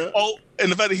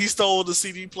and the fact that he stole the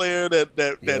CD player that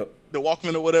the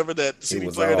Walkman or whatever, that the CD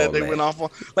was player all that they that. went off on.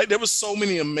 Like, there was so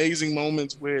many amazing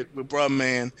moments with Bruh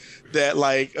Man that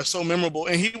like are so memorable.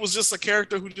 And he was just a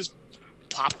character who just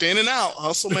popped in and out.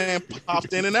 Hustle Man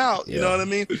popped in and out. You Yeah. know what I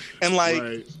mean? And like,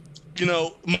 right. you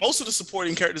know, most of the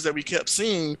supporting characters that we kept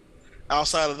seeing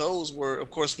outside of those were,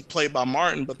 of course, played by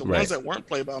Martin, but the Right. ones that weren't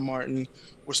played by Martin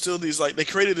were still these, like, they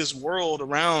created this world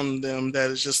around them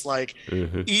that is just like,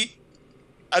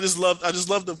 I just love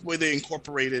the way they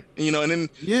incorporated, you know, and then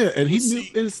And he You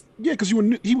knew, see- because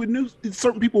he would knew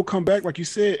certain people would come back, like you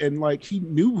said, and like he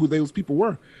knew who those people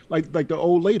were, like the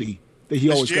old lady that he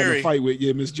Miss always got in Jerry. a fight with.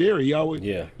 Yeah, Miss Jerry. He always,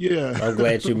 Yeah. yeah. I'm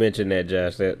glad you mentioned that,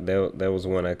 Josh. That was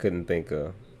one I couldn't think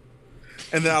of.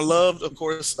 and then I loved, of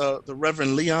course, the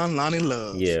Reverend Leon Lonnie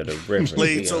Love. Yeah, the Reverend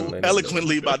Played Leon so Lennon.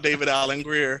 eloquently by David Allen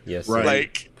Greer. Yes, Right. sir.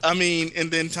 Like, I mean,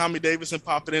 and then Tommy Davidson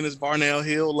popping in as Barnell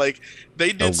Hill. Like,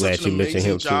 they I'm did glad such an you mentioned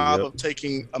amazing him too, job yep. of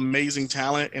taking amazing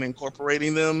talent and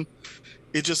incorporating them.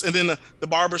 It just, and then the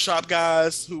barbershop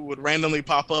guys who would randomly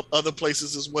pop up other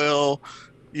places as well.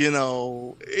 You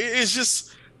know, it's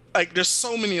just like there's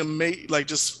so many amazing, like,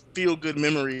 just feel good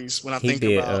memories when I He think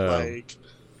did, about like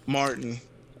Martin.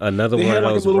 Another They one had of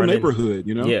like a those little running, neighborhood,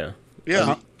 you know. Yeah.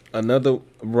 Yeah. Another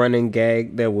running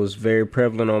gag that was very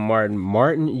prevalent on Martin.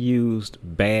 Martin used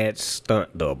bad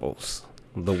stunt doubles.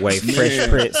 The way Fresh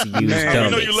Prince used Man. You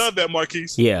dummies. know you love that,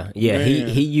 Marquise. Yeah. Man.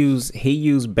 He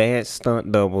used bad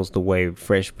stunt doubles the way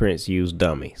Fresh Prince used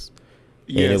dummies.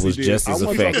 Yes, it was he did. just as I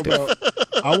wanna talk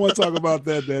effective. I want to talk about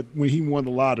that when he won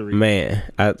the lottery. Man,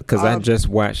 because I I- just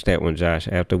watched that one, Josh,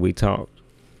 after we talked.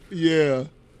 Yeah,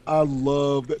 I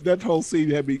love that whole scene.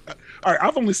 Had me. All right,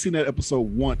 I've only seen that episode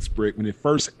once, Brick, when it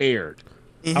first aired.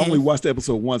 Mm-hmm. I only watched the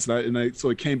episode once, so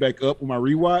it came back up on my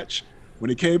rewatch. When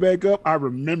it came back up, I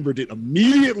remembered it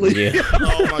immediately. Yeah.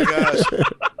 Oh my gosh.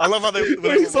 I love how they,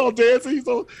 When he's all dancing, he's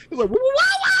like, wow,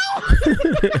 wow.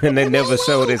 And they never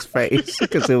showed his face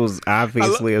because it was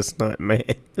obviously a stunt man.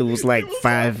 It was like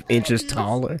 5 inches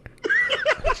taller.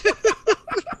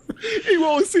 You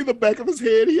only see the back of his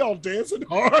head. He all dancing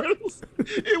hard.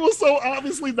 It was so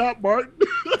obviously not Martin.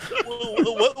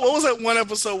 what was that one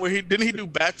episode where he do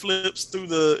backflips through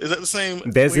the? Is that the same?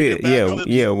 That's where he it. did backflips?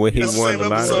 Yeah, when he That's won the the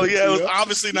same episode. lottery. Yeah, it was Yeah.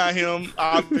 obviously not him.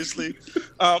 Obviously,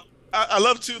 I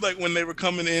love too, like when they were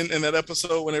coming in that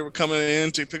episode when they were coming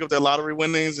in to pick up their lottery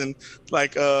winnings and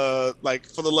like For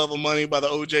the Love of Money by the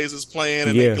OJs is playing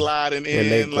and Yeah. they gliding in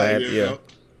And they like glide, yeah.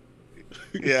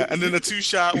 yeah, and then the 2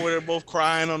 shot where they're both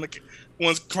crying on the.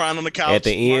 One's crying on the couch. At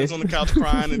the end. One's on the couch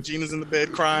crying, and Gina's in the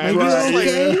bed crying. Right.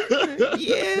 It's like, Yeah.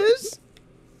 Yes.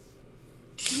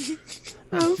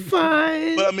 I'm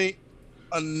fine. But I mean,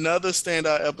 another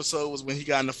standout episode was when he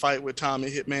got in a fight with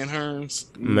Tommy Hitman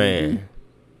Hearns. Man,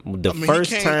 the I mean, he first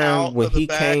came time out when of the he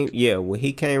back. when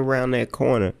he came around that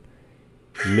corner,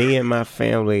 me and my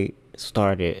family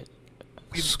started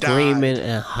We screaming died.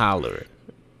 and hollering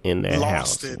in that Lost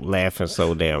house, it. laughing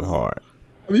so damn hard.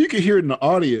 I mean, you can hear it in the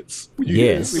audience. When you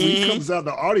Yes. when he comes out,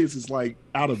 the audience is like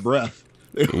out of breath.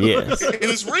 Yes. And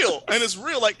it's real. And it's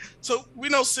real. Like, so we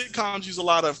know sitcoms use a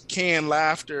lot of canned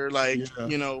laughter, like, Yeah.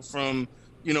 you know, from,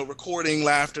 you know, recording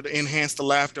laughter to enhance the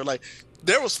laughter. Like,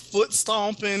 there was foot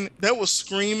stomping, there was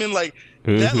screaming. Like,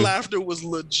 that Mhm. laughter was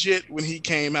legit when he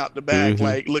came out the back, Mhm.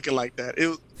 like, looking like that. It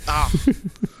was,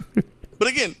 But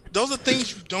again, those are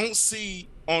things you don't see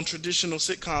on traditional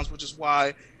sitcoms, which is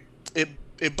why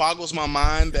it boggles my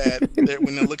mind that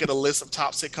when they look at a list of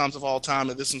top sitcoms of all time,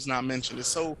 that this one's not mentioned. It's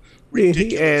so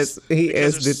ridiculous. He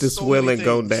asked, did the swelling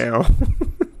go down?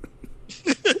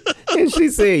 And she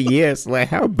said yes. Like,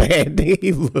 how bad did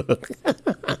he look?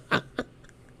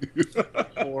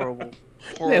 Horrible.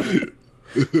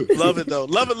 Love it though.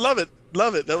 Love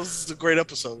it. That was a great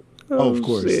episode. Oh, of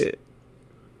course. Shit.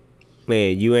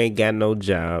 Man, you ain't got no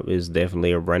job is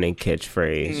definitely a running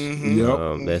catchphrase.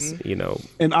 Mm-hmm. That's, you know.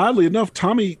 And oddly enough,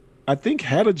 Tommy, I think,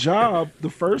 had a job the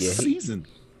first season.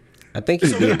 I think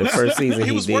he did the first season.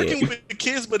 He was working with the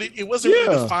kids, but it wasn't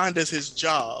really defined as his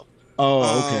job.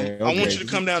 Oh, okay. I want you to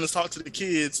come down and talk to the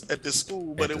kids at this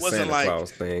school, but it wasn't Santa like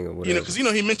Claus thing or you know, because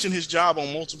he mentioned his job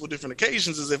on multiple different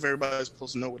occasions as if everybody's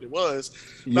supposed to know what it was.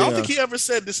 But I don't think he ever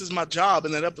said this is my job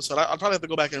in that episode. I'll probably have to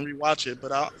go back and rewatch it,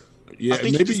 but I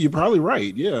think maybe you're probably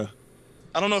right. Yeah,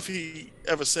 I don't know if he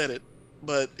ever said it,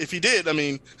 but if he did, I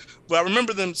mean, but I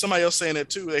remember somebody else saying that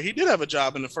too. That he did have a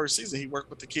job in the first season. He worked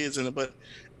with the kids in it, but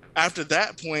after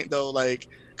that point though,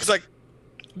 because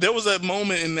there was a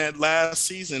moment in that last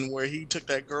season where he took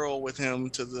that girl with him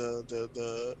to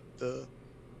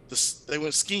they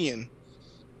went skiing,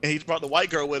 and he brought the white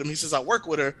girl with him. He says, "I work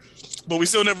with her," but we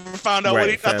still never found out what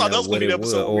he. I thought that was going to be the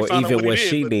episode, or even what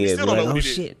she did. Like, oh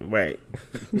shit! Right,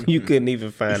 you couldn't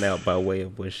even find out by way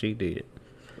of what she did.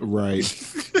 Right.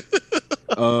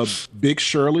 Big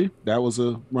Shirley, that was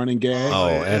a running gag. Oh,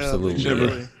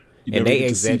 absolutely. And they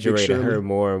exaggerated her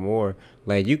more and more.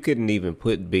 Like, you couldn't even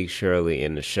put Big Shirley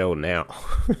in the show now.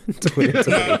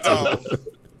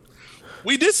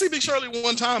 We did see Big Shirley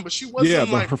one time, but she wasn't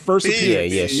like her first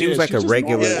appearance. She was like a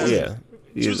regular.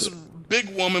 She was a big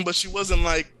woman, but she wasn't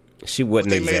like. She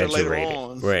wasn't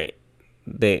exaggerated, right?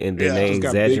 They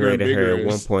exaggerated her at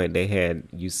one point.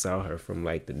 You saw her from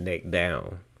like the neck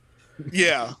down.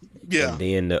 Yeah. And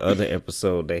then the other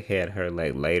episode, they had her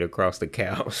like laid across the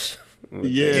couch.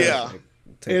 Yeah.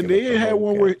 And they had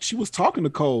one where she was talking to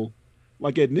Cole,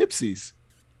 like at Nipsey's.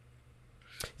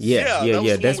 Yeah.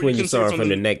 That's when you saw her from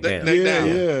the neck down.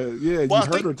 Yeah. You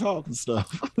heard her talk and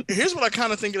stuff. Here's what I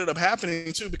kind of think ended up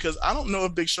happening too, because I don't know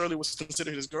if Big Shirley was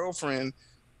considered his girlfriend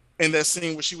in that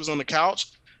scene where she was on the couch.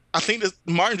 I think that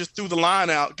Martin just threw the line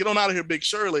out, "Get on out of here, Big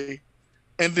Shirley,"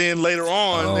 and then later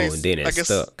on,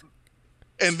 stuck.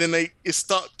 And then it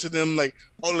stuck to them like,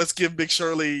 "Oh, let's give Big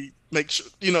Shirley." Let's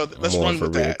run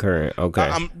with that. Current. Okay.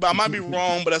 I might be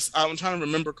wrong, but I'm trying to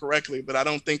remember correctly. But I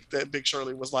don't think that Big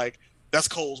Shirley was like, that's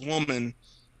Cole's woman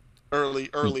early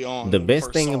on. The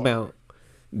best thing about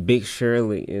Big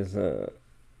Shirley is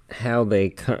how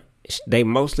they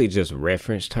mostly just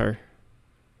referenced her,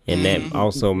 and that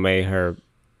also made her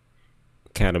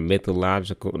kind of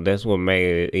mythological. That's what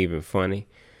made it even funny,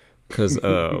 because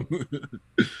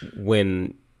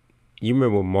when you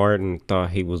remember Martin thought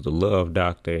he was the love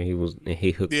doctor, he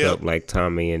hooked up like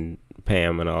Tommy and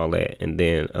Pam and all that, and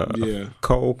then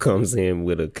Cole comes in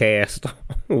with a cast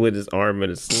with his arm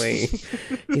in a sling.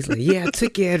 He's like, "Yeah, I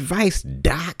took your advice,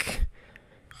 Doc."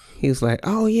 He was like,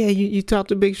 "Oh yeah, you talked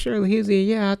to Big Shirley." He was like,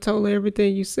 "Yeah, I told her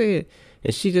everything you said,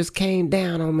 and she just came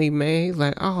down on me, man." He's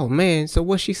like, "Oh man, so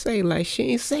what she say?" Like,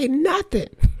 she ain't say nothing.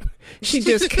 She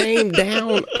just came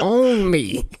down on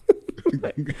me.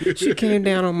 She came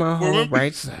down on my whole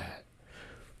right side.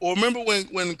 Or remember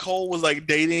when Cole was like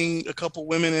dating a couple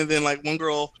women, and then like one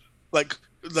girl, like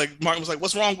Martin was like,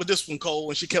 "What's wrong with this one, Cole?"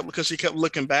 And she kept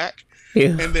looking back. Yeah.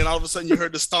 And then all of a sudden you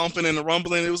heard the stomping and the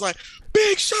rumbling. It was like,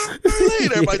 "Big Shirley!"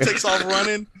 And everybody takes off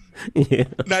running. Yeah.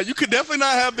 Now you could definitely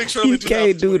not have Big Shirley. You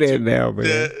can't do that now, man.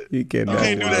 Yeah. You can't do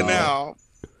that now.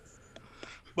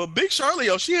 But Big Shirley,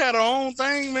 she had her own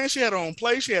thing, man. She had her own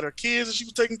place. She had her kids that she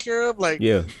was taking care of. Like,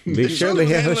 yeah, Big Shirley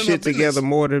had her shit together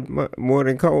more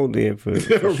than Cole did. For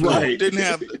right.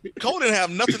 Cole didn't have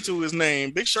nothing to his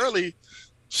name. Big Shirley,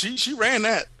 she ran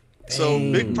that. Dang. So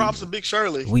big props to Big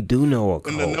Shirley. We do know a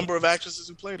Cole. And the number of actresses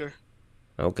who played her.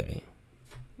 Okay.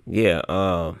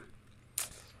 Yeah.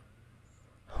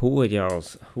 Who would y'all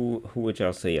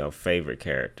say your favorite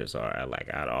characters are? Like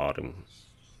out of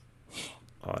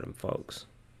all them folks.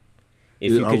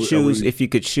 If you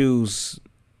could choose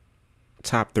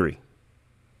top 3.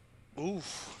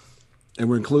 Oof. And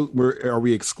are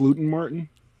we excluding Martin?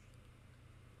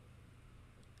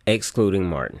 Excluding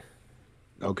Martin.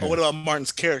 Okay. What about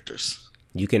Martin's characters?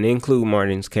 You can include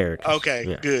Martin's characters.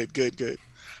 Okay. Yeah. Good.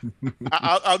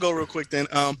 I'll go real quick then.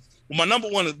 My number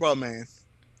 1 is Bruh-Man.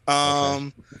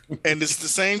 And it's the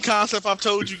same concept I've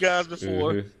told you guys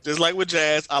before. Just like with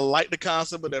Jazz, I like the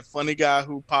concept of that funny guy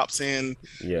who pops in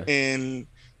and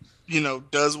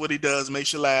does what he does,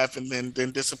 makes you laugh, and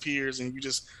then disappears, and you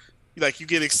just you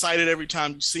get excited every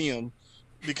time you see him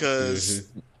because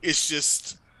it's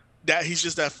just that he's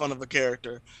just that fun of a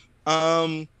character.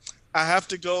 I have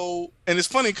to go, and it's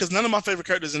funny because none of my favorite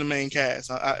characters in the main cast,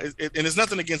 and it's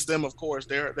nothing against them, of course,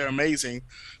 they're amazing,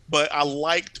 but I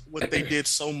liked what they did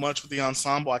so much with the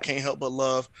ensemble. I can't help but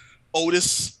love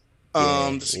Otis,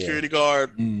 the security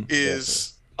guard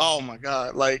is, oh my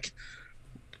god, like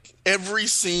every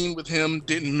scene with him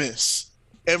didn't miss.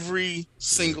 Every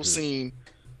single scene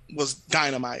was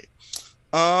dynamite.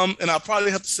 And I'll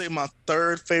probably have to say my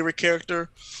third favorite character.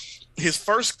 His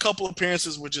first couple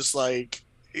appearances were just like,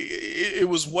 it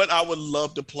was what I would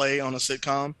love to play on a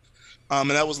sitcom. And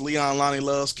that was Leon Lonnie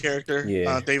Love's character,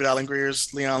 David Alan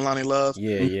Grier's Leon Lonnie Love.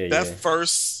 That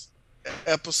first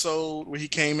episode where he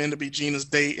came in to be Gina's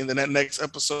date, and then that next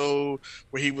episode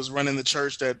where he was running the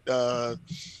church that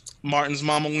Martin's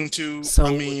mama went to. So,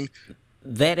 I mean,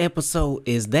 that episode,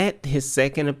 is that his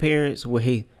second appearance where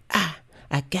he,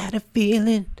 I got a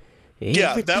feeling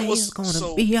that was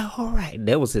gonna be all right.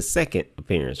 That was his second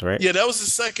appearance, right? Yeah, that was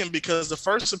his second, because the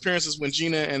first appearance is when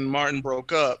Gina and Martin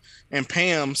broke up, and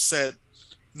Pam set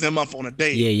them up on a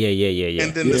date. Yeah.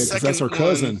 And then the second, that's her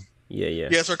cousin. Yeah,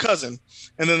 it's her cousin.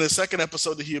 And then the second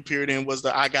episode that he appeared in was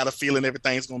the I got a feeling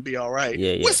everything's gonna be all right.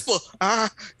 Yeah. Whisper.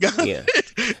 Yeah.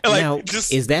 Like, now,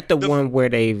 is that the one where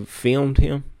they filmed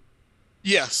him?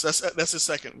 Yes, that's his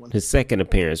second one. His second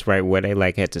appearance, right? Where they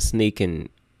like had to sneak and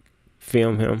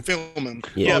film him.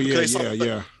 Yeah.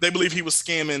 Yeah. They believe he was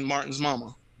scamming Martin's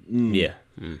mama. Yeah.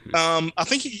 I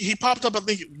think he popped up, I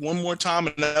think, one more time,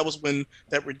 and that was when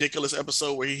that ridiculous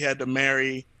episode where he had to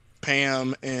marry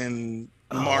Pam and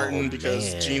Martin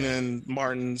because Gina and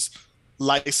Martin's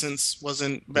license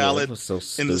wasn't valid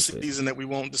in the season that we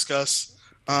won't discuss.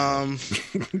 I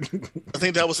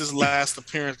think that was his last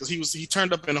appearance, because he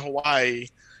turned up in Hawaii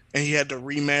and he had to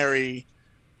remarry.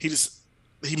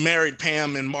 He married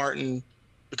Pam and Martin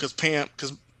because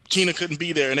Gina couldn't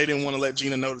be there, and they didn't want to let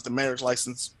Gina know that the marriage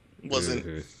license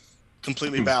wasn't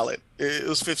completely valid. It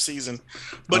was fifth season.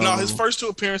 But no, his first two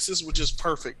appearances were just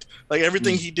perfect. Like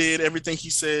everything he did, everything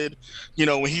he said,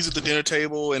 when he's at the dinner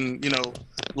table and,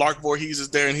 Lark Voorhees is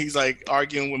there and he's like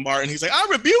arguing with Martin. He's like, I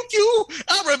rebuke you.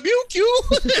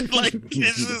 Like,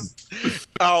 it's just,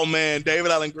 oh man,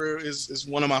 David Alan Grier is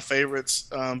one of my favorites.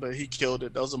 But he killed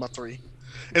it. Those are my three.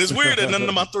 And it's weird that none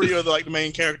of my three are like the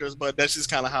main characters, but that's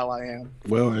just kind of how I am.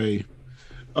 Well, hey,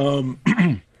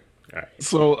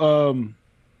 so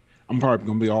I'm probably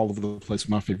gonna be all over the place with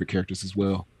my favorite characters as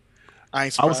well. I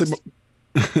ain't surprised.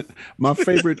 would say my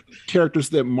favorite characters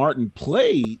that Martin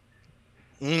played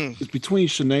is between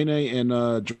Shanae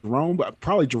and Jerome, but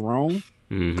probably Jerome.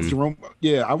 Jerome,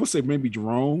 I would say maybe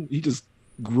Jerome. He just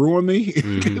grew on me,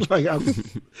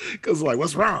 because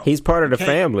what's wrong? He's part of the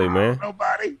family, man.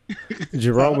 Nobody.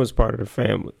 Jerome was part of the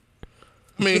family.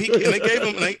 I mean,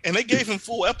 they gave him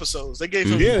full episodes. They gave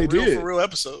him for real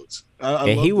episodes.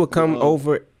 And he would come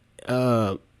over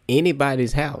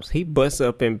anybody's house. He busts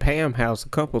up in Pam's house a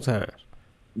couple times.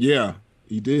 Yeah,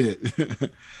 he did.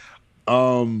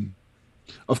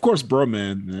 Of course,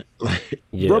 Bruh-Man.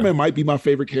 Bruh-Man might be my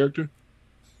favorite character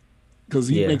because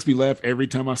he makes me laugh every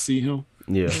time I see him.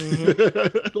 Yeah.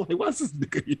 Like, what's this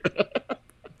nigga?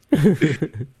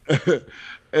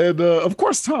 And of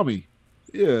course, Tommy.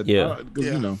 Because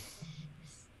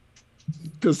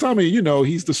because Tommy,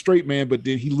 he's the straight man, but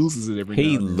then he loses it every now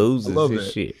and then. He loses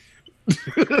his shit.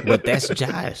 But that's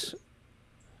Josh.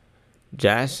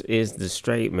 Josh is the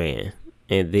straight man,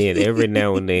 and then every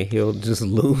now and then he'll just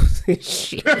lose his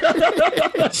shit.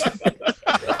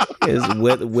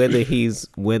 Whether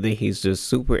he's just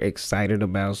super excited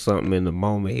about something in the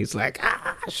moment, he's like,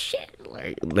 shit,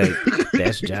 like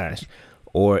that's Josh.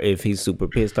 Or if he's super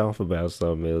pissed off about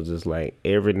something, it'll just like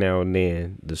every now and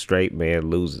then the straight man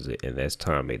loses it, and that's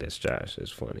Tommy. That's Josh.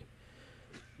 It's funny.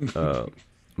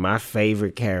 My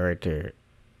favorite character,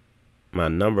 my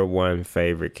number one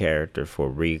favorite character for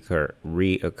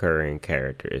reoccurring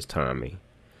character is Tommy.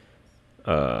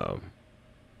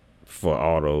 For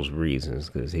all those reasons,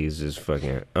 because he's just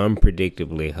fucking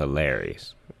unpredictably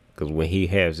hilarious. Because when he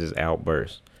has his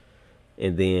outburst,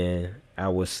 and then I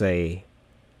would say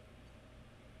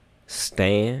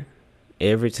Stan.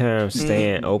 Every time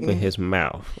Stan open his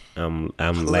mouth, I'm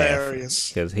laughing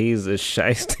because he's a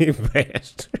shiesty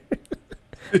bastard.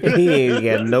 He ain't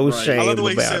got no shame about it. I love the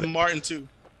way he said Martin too.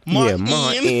 Martin.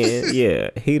 Yeah.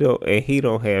 He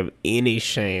don't have any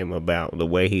shame about the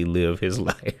way he live his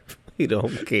life. He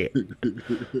don't care.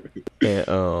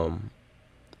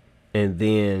 And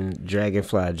then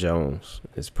Dragonfly Jones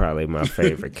is probably my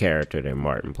favorite character that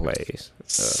Martin plays.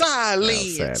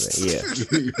 Silence. Silence.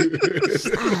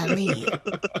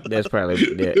 That's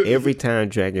probably every time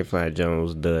Dragonfly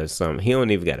Jones does something, he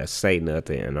don't even gotta say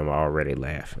nothing, and I'm already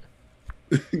laughing.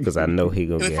 because I know he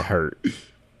gonna get hurt.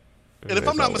 And if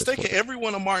I'm not mistaken, every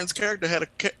one of Martin's character had a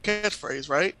catchphrase,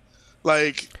 right?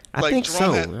 Like think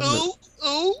Jerome had so.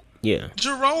 ooh, Yeah.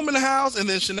 Jerome in the house, and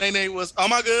then Shanae was, oh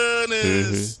my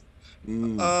goodness.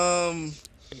 And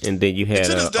then you had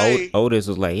Otis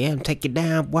was like, yeah, take it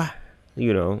down, boy.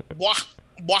 You know. Wah,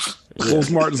 wah. What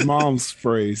was Martin's mom's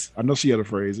phrase? I know she had a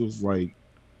phrase. It was like,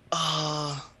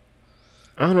 I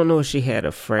don't know if she had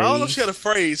a phrase. I don't know if she had a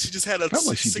phrase. She just had a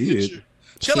like she signature. did.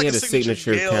 She had a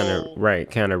signature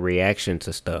kind of reaction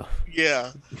to stuff.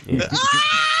 Yeah.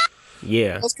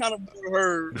 Yeah. That was kind of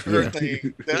her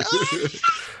thing.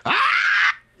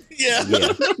 Yeah.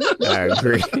 I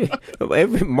agree.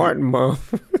 Every Martin mom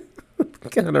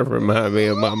kind of remind me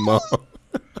of my mom.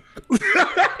 And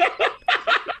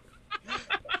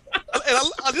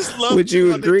I just love. Would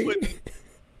you agree?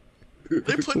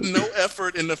 They put no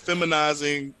effort into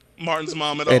feminizing Martin's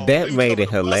mom at all. And that made it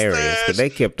hilarious because they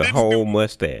kept the whole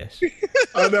mustache.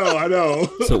 I know.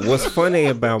 So what's funny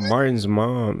about Martin's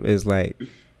mom is like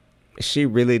she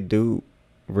really do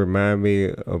remind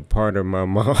me of part of my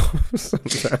mom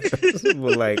sometimes.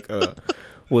 But like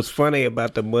what's funny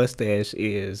about the mustache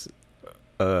is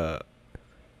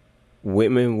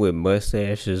women with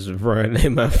mustaches run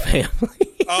in my family.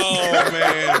 Oh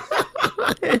man.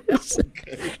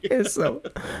 And so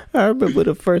I remember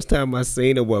the first time I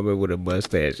seen a woman with a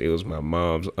mustache, it was my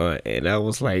mom's aunt, and I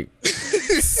was like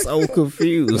so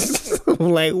confused.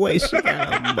 I'm like, wait, she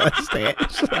got a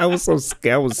mustache? I was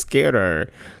scared of her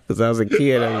because I was a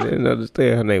kid. I didn't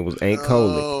understand. Her name was Aunt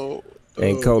Coley.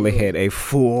 Aunt Coley had a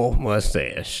full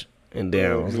mustache, and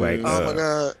then I was like, oh my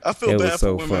god, I feel bad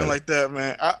for women like that,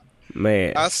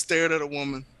 man. I stared at a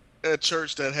woman at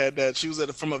church that had that. She was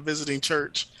from a visiting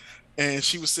church, and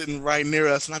she was sitting right near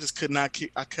us, and I just could not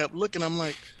keep. I kept looking. I'm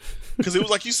like, because it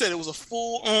was like you said, it was a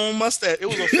full-on mustache. It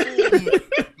was a full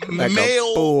like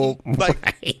male,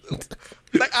 right.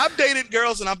 Like I've dated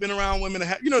girls and I've been around women that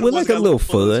have, with like a little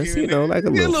fuzz, like a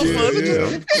little fuzz.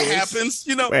 Yeah. It happens,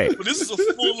 Right. But this is a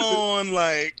full-on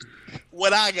like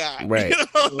what I got. Right.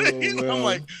 I'm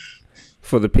like.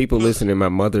 For the people listening, my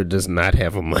mother does not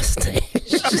have a mustache.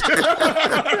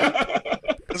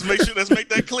 Let's make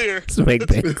that clear. My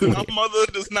mother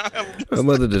does not have a mustache. My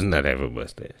mother does not have a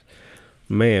mustache.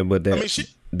 Man, but that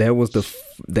was the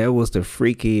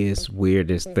freakiest,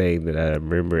 weirdest thing that I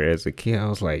remember as a kid. I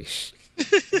was like,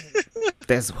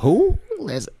 that's who?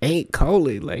 That's Aunt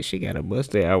Coley. Like, she got a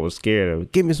mustache. I was scared of her.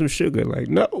 Give me some sugar. Like,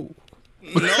 no.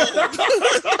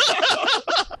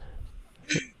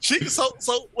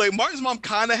 Like Martin's mom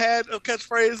kind of had a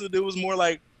catchphrase, and it was more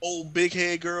like old big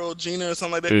head girl Gina or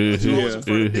something like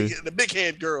that. The big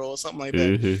head girl or something like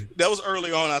that. That was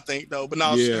early on, I think, though. But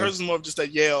now hers is more of just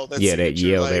that yell. That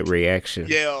yell, like, that reaction.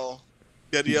 Yell,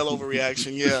 that yell over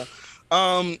reaction. Yeah,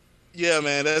 yeah,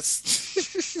 man.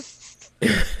 That's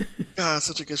God,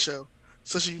 such a good show,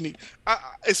 such a unique.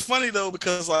 It's funny though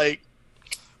because like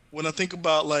when I think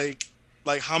about like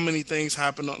how many things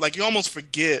happen, like you almost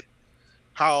forget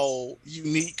how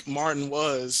unique Martin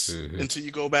was until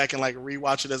you go back and like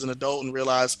rewatch it as an adult and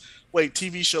realize, wait,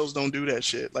 TV shows don't do that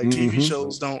shit. Like TV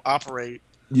shows don't operate.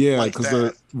 Yeah, like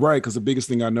because the biggest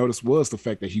thing I noticed was the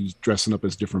fact that he was dressing up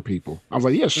as different people. I was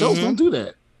like, yeah, shows don't do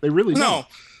that. They really don't. No.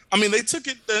 I mean, they took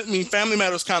it. I mean, Family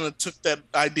Matters kind of took that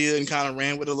idea and kind of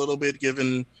ran with it a little bit,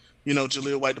 given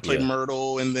Jaleel White to play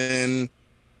Myrtle, and then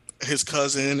his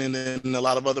cousin, and then a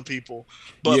lot of other people.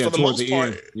 But for the most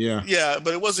part,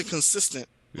 but it wasn't consistent.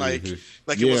 Like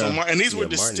it was on Martin. And these were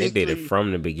distinctly Martin, they did it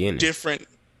from the beginning. Different.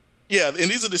 Yeah, and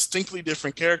these are distinctly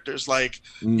different characters. Like,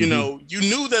 you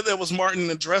knew that there was Martin in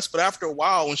the dress, but after a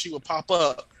while, when she would pop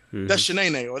up, that's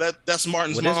Shanae, or that's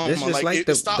Martin's mom.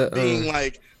 It stopped being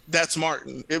like that's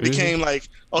Martin. It became like,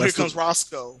 here comes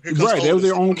Roscoe. Here comes Otis. They were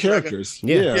their own characters.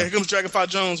 Here comes Dragonfly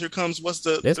Jones. Here comes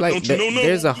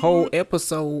there's a whole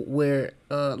episode where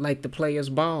like the Players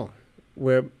Ball,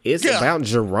 where it's about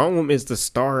Jerome is the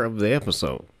star of the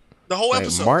episode. The whole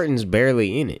episode. Martin's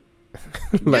barely in it.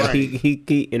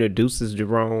 he introduces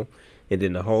Jerome, and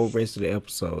then the whole rest of the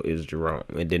episode is Jerome,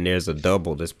 and then there's a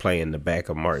double that's playing the back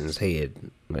of Martin's head,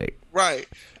 like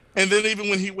And then even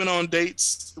when he went on a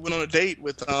date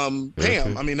with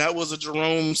Pam. I mean, that was a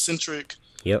Jerome centric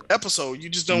episode. You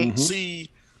just don't see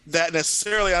that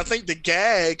necessarily. I think the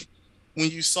gag when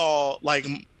you saw like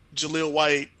Jaleel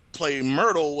White play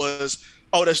Myrtle was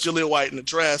oh, that's Jaleel White in a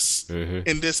dress Mm-hmm.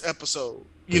 in this episode.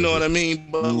 You know what I mean?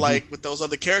 But like with those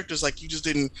other characters, like you just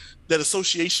didn't. That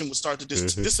association would start to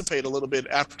dissipate a little bit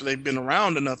after they've been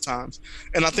around enough times.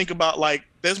 And I think about like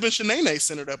there's been Shanae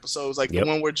centered episodes, like the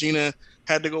one where Gina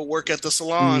had to go work at the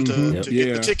salon to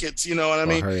get the tickets. You know what I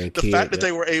mean? The fact that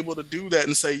they were able to do that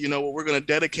and say, you know, well, we're going to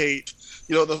dedicate,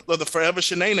 you know, the Forever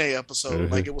Shanae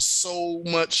episode. Like it was so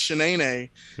much Shanae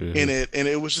in it, and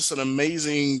it was just an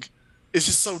amazing. It's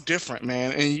just so different,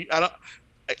 man. And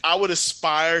I would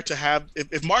aspire to have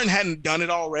if Martin hadn't done it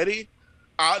already.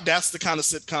 That's the kind of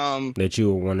sitcom that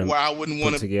you would want to where I wouldn't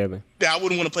want to together. I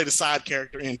wouldn't want to play the side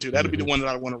character into. That'd be the one that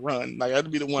I want to run. Like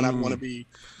that'd be the one I want to be,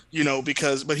 you know,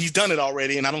 but he's done it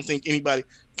already, and I don't think anybody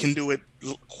can do it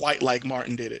quite like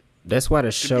Martin did it. That's why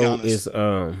the show is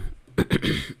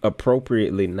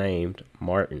appropriately named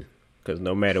Martin, because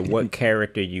no matter what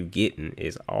character you getting,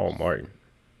 it's all Martin.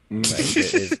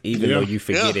 Like, even though you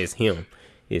forget it's him,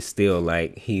 it's still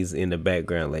like he's in the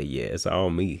background. Like, yeah, it's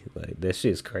all me. Like that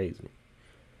shit's crazy.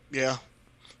 Yeah.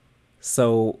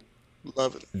 So,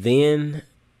 love it. Then,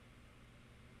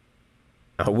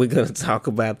 are we gonna talk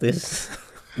about this?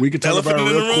 We could talk Elephant about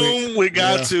it in real the room. quick. We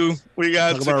got to. We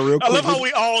got Talk to. about it real I love quick. how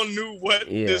we all knew what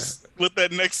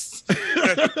that next.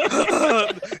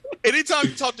 Anytime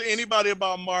you talk to anybody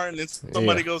about Martin, and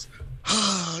somebody goes,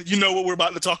 "You know what we're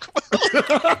about to talk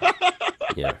about."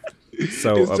 Yeah.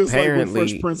 So It's just apparently, like with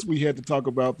Fresh Prince, we had to talk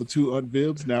about the two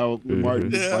unvibs. Now with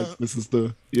Martin, it's like this is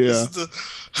the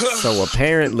So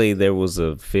apparently, there was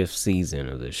a 5th season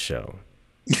of this show.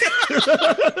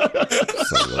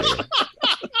 Somewhere.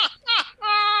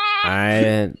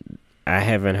 I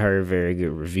haven't heard very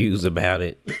good reviews about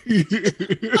it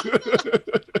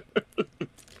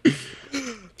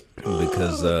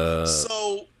because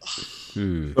So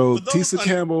Tisa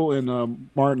Campbell and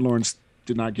Martin Lawrence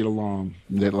did not get along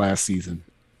in that last season.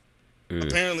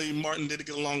 Apparently, Martin did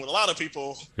get along with a lot of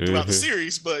people throughout the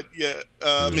series, but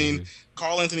I mean,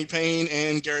 Carl Anthony Payne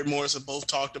and Garrett Morris have both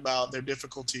talked about their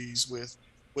difficulties with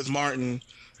Martin.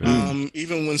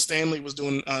 Even when Stanley was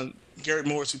doing, Garrett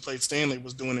Morris, who played Stanley,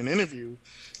 was doing an interview,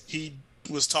 he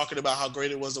was talking about how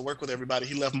great it was to work with everybody.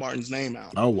 He left Martin's name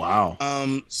out. Oh, wow.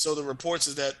 So the reports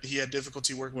is that he had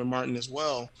difficulty working with Martin as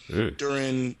well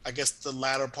during, I guess, the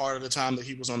latter part of the time that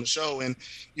he was on the show. And,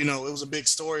 you know, it was a big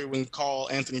story when Carl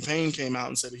Anthony Payne came out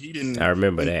and said that he didn't. I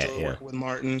remember that, work with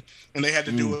Martin, and they had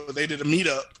to they did a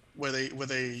meetup where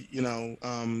they you know,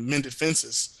 mended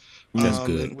fences. That's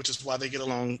good. Which is why they get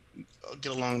along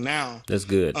now. That's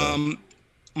good.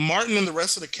 Martin and the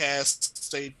rest of the cast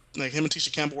stayed, like him and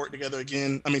Tisha Campbell worked together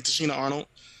again. I mean, Tashina Arnold,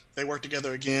 they worked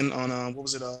together again on what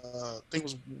was it? I think it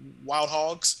was Wild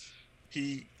Hogs.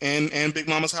 He and Big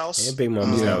Mama's House. And Big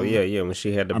Mama's House, yeah. When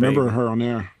she had the I baby. remember her on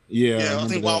there. Yeah, I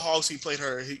think Wild Hogs. He played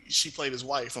her. She played his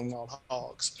wife on Wild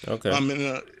Hogs. Okay.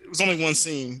 It was only one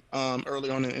scene early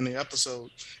on in the episode.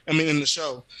 I mean, in the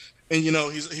show. And you know,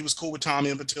 he was cool with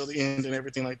Tommy up until the end and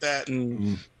everything like that.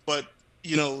 And but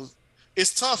you know,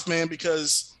 it's tough, man,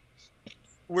 because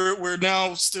we're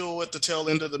now still at the tail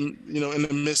end of the, you know, in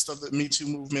the midst of the Me Too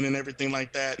movement and everything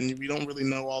like that, and we don't really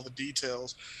know all the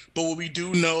details. But what we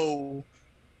do know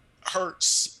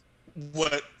hurts.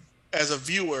 What, as a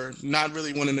viewer, not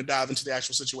really wanting to dive into the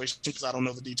actual situation because I don't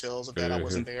know the details of that. I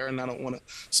wasn't there, and I don't want to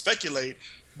speculate.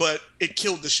 But it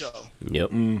killed the show.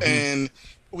 Yep. And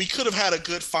we could have had a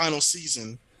good final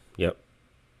season. Yep.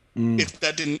 If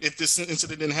this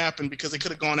incident didn't happen, because they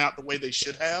could have gone out the way they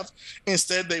should have.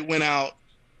 Instead, they went out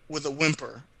with a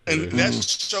whimper, and that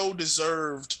show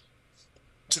deserved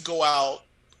to go out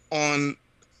on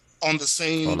the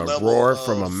same on a level roar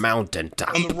from a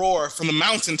mountaintop. On the roar from the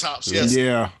mountaintops. Yes.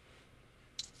 Yeah.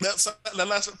 That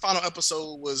last final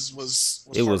episode was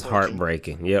it was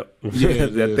heartbreaking. Yep. Yeah,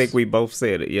 I think we both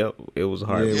said it. Yep. It was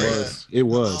heartbreaking. It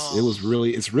was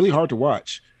really, it's really hard to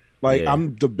watch. Like,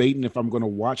 I'm debating if I'm going to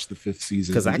watch the 5th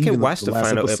season. Because I can watch the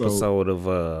final episode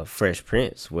of Fresh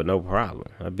Prince with no problem.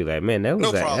 I'd be like, man,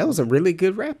 that was a really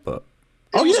good wrap up.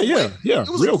 Yeah. It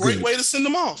was real a great good way to send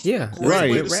them off. Yeah,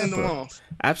 great way to send them off.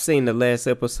 I've seen the last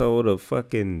episode of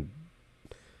fucking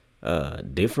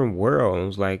Different World, and I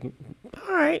was like,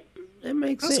 all right, that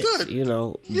makes sense. Good. You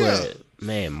know, but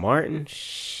man, Martin,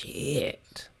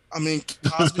 shit. I mean,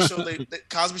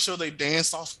 Cosby Show, they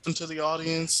danced off into the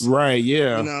audience. Right,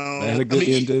 yeah. You know, they had a good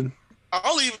ending.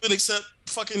 I'll even accept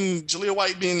fucking Jaleel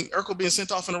White Urkel being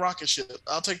sent off in a rocket ship.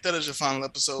 I'll take that as your final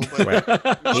episode. But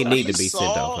right. He need to be sent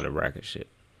off in a rocket ship.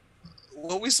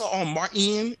 What we saw on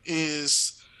Martin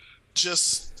is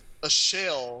just a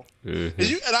shell. Mm-hmm.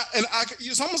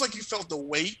 It's almost like you felt the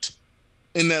weight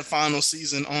in that final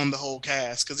season on the whole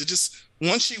cast, because it just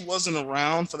once she wasn't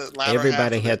around for that latter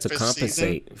Everybody half of had that to 5th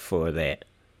compensate season, for that.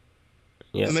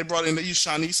 Yeah. and they used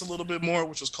Shanice a little bit more,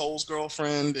 which was Cole's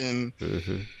girlfriend, and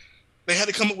they had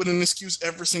to come up with an excuse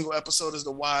every single episode as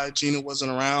to why Gina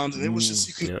wasn't around, and it was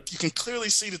just you can clearly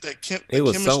see that it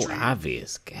was chemistry, so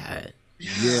obvious. God.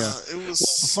 Yeah. It was.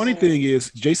 The funny thing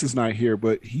is, Jason's not here,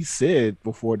 but he said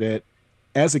before that,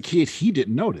 as a kid, he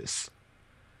didn't notice.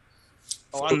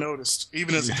 Oh, I noticed.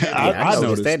 Even as a kid, I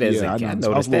noticed that as yeah, a kid. I I noticed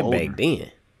was a that little back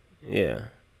then. Yeah.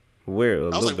 We're a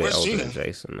little like, bit where's older Gina? than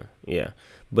Jason. Yeah.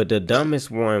 But the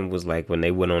dumbest one was like when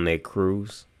they went on that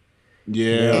cruise.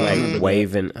 Yeah, They're I remember like that.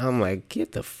 waving. I'm like,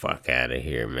 get the fuck out of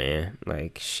here, man.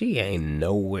 Like, she ain't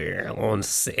nowhere on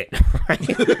set.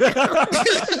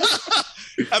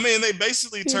 I mean, they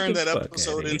basically turned the that fuck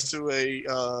episode outta here. into a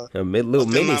Little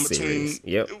thin mini line series.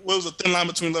 between. Yep. It was a thin line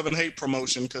between love and hate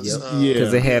promotion because Yeah.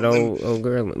 Because they had old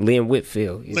girl, Lynn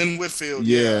Whitfield. Lynn Whitfield.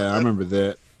 Yeah, I remember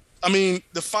that. I mean,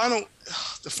 the final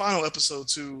episode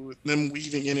too, them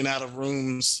weaving in and out of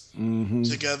rooms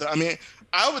together. I mean,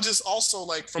 I would just also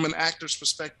like from an actor's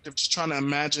perspective, just trying to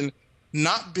imagine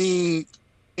not being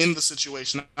in the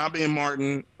situation, not being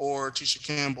Martin or Tisha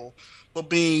Campbell, but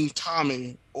being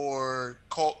Tommy or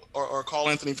Carl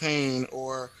Anthony Payne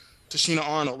or Tashina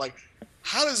Arnold. Like,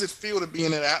 how does it feel to be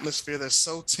in an atmosphere that's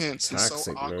so tense and so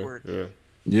Toxic, awkward? man.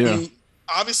 Yeah. I mean,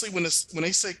 obviously, when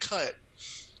they say cut,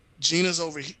 Gina's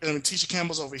over here, Tisha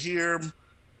Campbell's over here,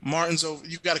 Martin's over.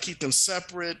 You got to keep them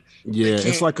separate. Yeah,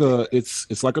 it's like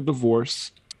a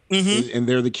divorce, and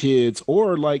they're the kids,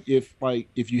 or like if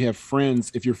you have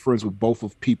friends, if you're friends with both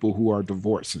of people who are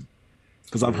divorcing,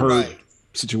 because I've heard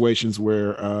situations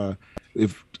where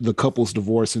if the couple's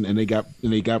divorcing and they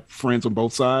got friends on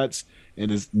both sides,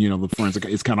 and it's the friends,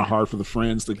 it's kind of hard for the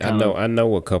friends to. I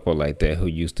know a couple like that who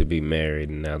used to be married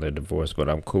and now they're divorced, but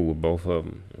I'm cool with both of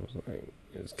them. It was like,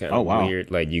 it's kind of weird.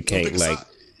 Like you can't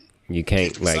you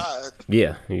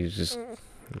just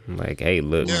like, hey,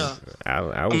 look, I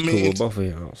was cool with both of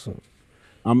y'all. So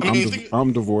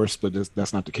I'm divorced, but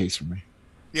that's not the case for me.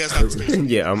 Yeah, it's not the case.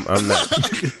 Yeah, I'm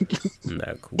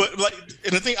not cool. But like,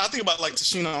 and I think about like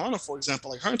Tashina Arnold, for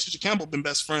example, like her and Tisha Campbell have been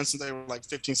best friends since they were like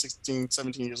 15, 16,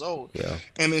 17 years old. Yeah.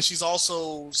 And then she's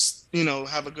also,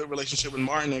 have a good relationship with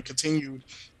Martin and continued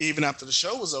even after the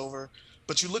show was over.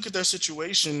 But you look at their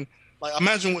situation, like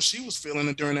imagine what she was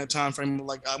feeling during that time frame.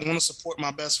 Like, I want to support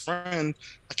my best friend.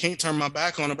 I can't turn my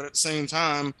back on her, but at the same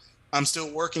time, I'm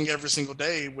still working every single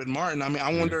day with Martin. I mean,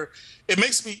 I wonder, it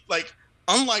makes me like,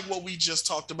 unlike what we just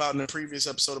talked about in the previous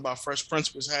episode about Fresh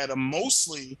Prince, which had a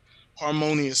mostly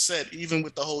harmonious set, even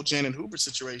with the whole Janet Hooper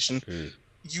situation,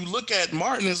 you look at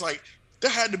Martin as like, there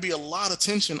had to be a lot of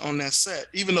tension on that set,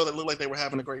 even though they looked like they were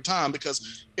having a great time.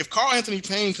 Because if Carl Anthony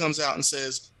Payne comes out and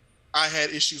says, I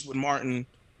had issues with Martin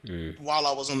while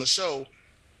I was on the show,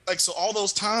 like, so all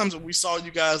those times when we saw you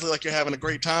guys look like you're having a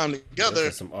great time together,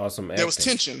 some awesome acting. there was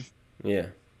tension. Yeah.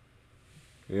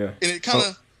 And it kind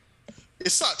of,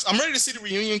 it sucks. I'm ready to see the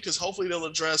reunion because hopefully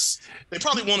they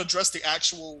probably won't address the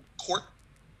actual court.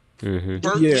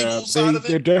 Yeah,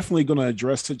 they're definitely going to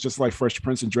address it just like Fresh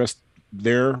Prince addressed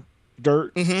their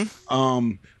dirt.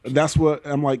 That's what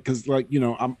I'm like, because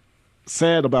I'm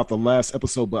sad about the last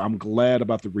episode, but I'm glad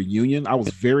about the reunion. I was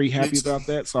very happy about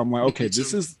that. So I'm like, okay,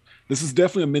 this is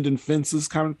definitely a mending fences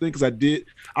kind of thing, because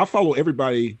I follow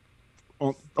everybody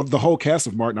of the whole cast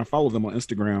of Martin. I follow them on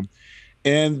Instagram,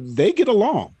 and they get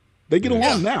along. They get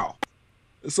along now.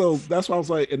 So that's why I was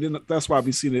like, and then that's why I've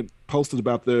been seeing it posted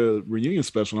about the reunion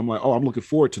special. I'm like, oh, I'm looking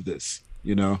forward to this,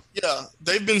 Yeah,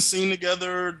 they've been seen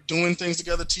together, doing things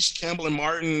together. Tisha Campbell and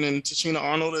Martin and Tashina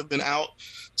Arnold have been out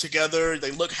together.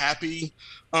 They look happy.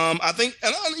 I think,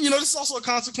 and this is also a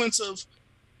consequence of,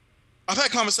 I've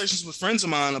had conversations with friends of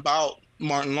mine about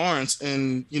Martin Lawrence,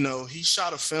 and, he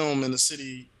shot a film in the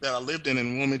city that I lived in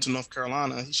Wilmington, North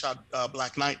Carolina. He shot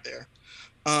Black Knight there.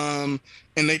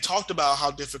 And they talked about how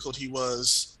difficult he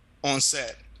was on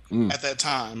set at that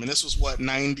time. And this was late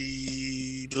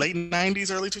 90s,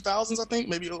 early 2000s, I think,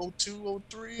 maybe 02,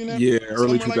 03.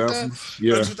 Early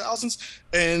 2000s. Early 2000s.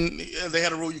 And they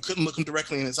had a rule you couldn't look him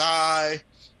directly in his eye.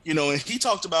 And he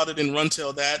talked about it in Run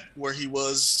Tell That, where he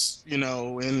was,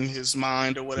 in his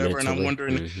mind or whatever. Mentally. And I'm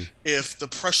wondering if the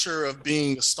pressure of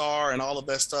being a star and all of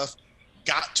that stuff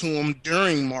got to him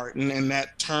during Martin, and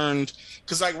that turned,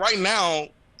 because like right now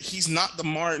he's not the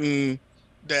Martin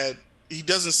that he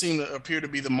doesn't seem to appear to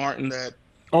be the Martin that.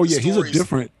 Oh yeah, he's a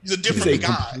different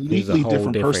guy. He's a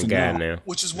whole different guy now.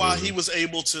 Which is why he was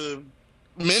able to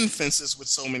mend fences with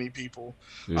so many people.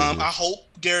 I hope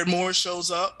Garrett Morris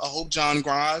shows up. I hope John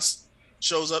Grice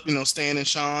shows up. Stan and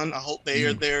Sean. I hope they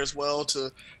are there as well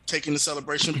to take in the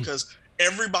celebration, because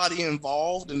everybody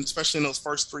involved, and especially in those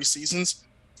first 4 seasons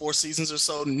or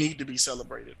so, need to be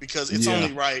celebrated because it's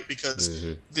only right,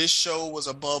 because this show was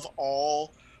above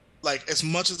all. Like, as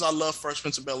much as I love Fresh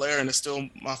Prince of Bel-Air and it's still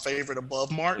my favorite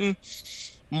above Martin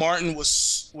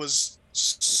was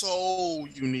so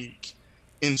unique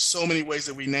in so many ways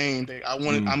that we named.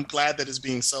 I'm glad that it's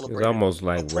being celebrated. It's almost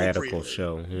like radical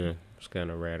show. Yeah, it's kind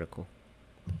of radical.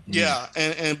 Yeah,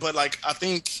 but like, I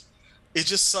think it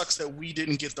just sucks that we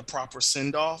didn't get the proper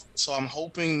send off. So I'm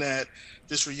hoping that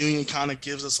this reunion kind of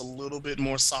gives us a little bit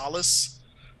more solace.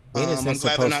 I'm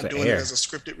glad they're not doing it as a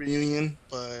scripted reunion,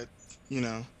 but you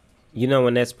know. You know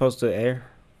when that's supposed to air?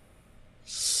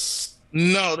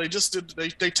 No, they just did.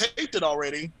 They taped it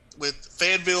already with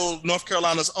Fayetteville, North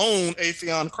Carolina's own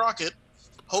Affion Crockett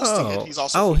hosting it. He's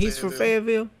also from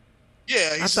Fayetteville.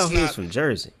 Yeah, I thought he was from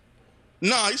Jersey.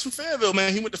 No, he's from Fayetteville,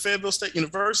 man. He went to Fayetteville State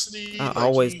University. I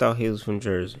always thought he was from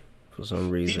Jersey for some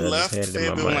reason. He left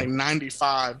Fayetteville in like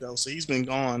 95, though, so he's been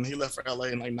gone. He left for LA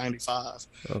in like 95.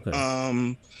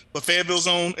 Okay. But Fayetteville's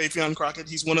own Affion Crockett,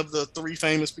 he's one of the 3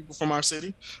 famous people from our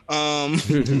city,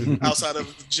 outside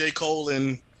of J. Cole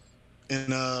and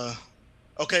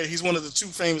okay, he's one of the 2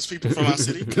 famous people from our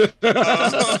city.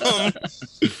 I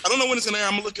don't know when it's gonna air.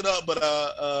 I'm gonna look it up, but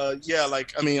yeah,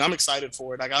 like, I mean, I'm excited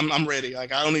for it. Like, I'm ready.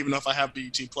 Like, I don't even know if I have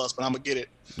BET Plus, but I'm gonna get it.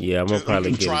 Yeah, I'm gonna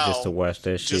probably get it just to watch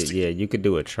that shit. Yeah, you could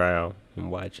do a trial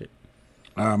and watch it.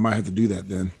 I might have to do that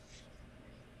then.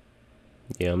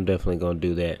 Yeah, I'm definitely gonna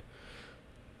do that.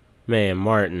 Man,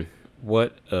 Martin,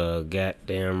 what a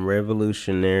goddamn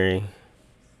revolutionary,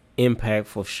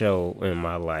 impactful show in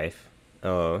my life.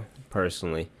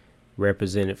 Personally,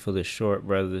 represented for the Short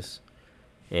Brothers,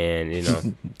 and you know,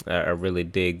 I really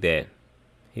dig that.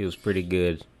 He was pretty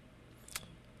good.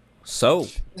 So,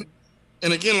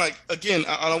 and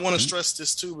I want to stress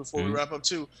this too before we wrap up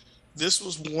too. This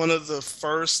was one of the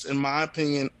first, in my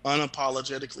opinion,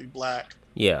 unapologetically black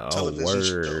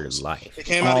television shows. Life. It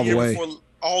came out a year before.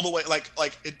 All the way, like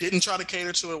it didn't try to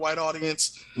cater to a white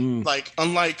audience. Like,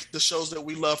 unlike the shows that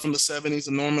we love from the 70s,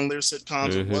 the Norman Lear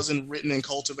sitcoms, it wasn't written and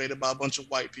cultivated by a bunch of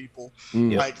white people.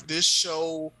 Like, this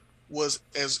show was,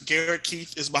 as Garrett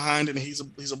Keith is behind it, and he's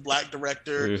a black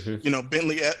director. You know,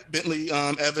 Bentley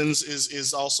Evans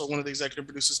is also one of the executive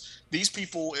producers. These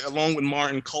people, along with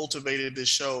Martin, cultivated this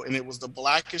show, and it was the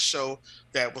blackest show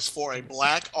that was for a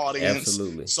black audience.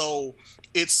 Absolutely. So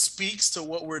it speaks to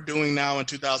what we're doing now in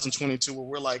 2022, where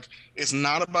we're like, it's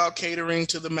not about catering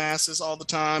to the masses all the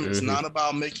time. It's not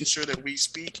about making sure that we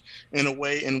speak in a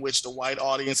way in which the white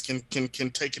audience can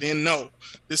take it in. No,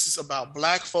 this is about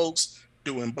black folks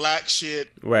doing black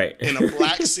shit in a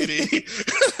black city,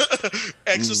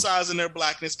 exercising their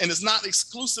blackness. And it's not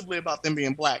exclusively about them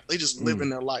being black. They just live in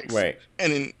their life. Right.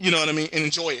 And you know what I mean? And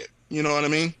enjoy it. You know what I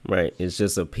mean? Right. It's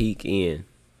just a peek in.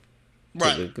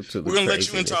 Right. We're going to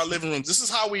let you into our living rooms. This is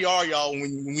how we are, y'all,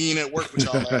 when we ain't at work with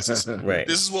y'all asses. Right.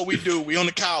 This is what we do. We on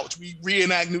the couch. We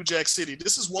reenact New Jack City.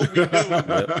 This is what we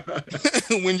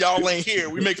do when y'all ain't here.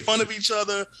 We make fun of each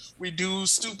other. We do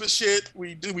stupid shit.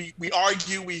 We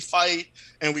argue, we fight,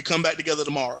 and we come back together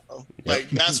tomorrow. Like,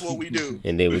 that's what we do.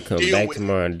 And then we come back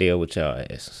tomorrow and deal with y'all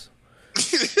asses.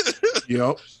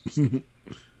 Yep.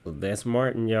 Well, that's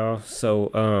Martin, y'all.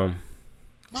 So,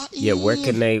 yeah, where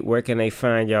can they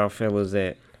find y'all fellas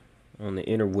at on the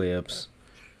interwebs?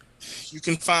 You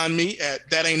can find me at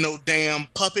That Ain't No Damn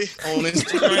Puppy on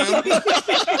Instagram.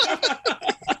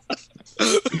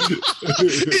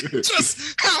 It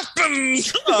just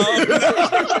happened.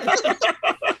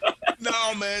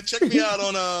 No, man, check me out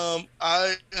on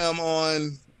I am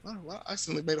on. I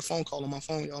accidentally made a phone call on my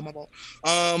phone, y'all. My fault.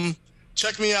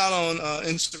 Check me out on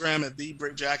Instagram at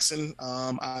TheBrickJackson.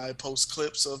 I post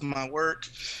clips of my work.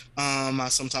 I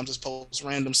sometimes just post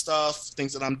random stuff,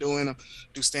 things that I'm doing. I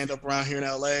do stand up around here in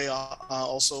LA. I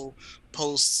also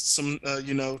post some,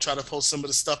 try to post some of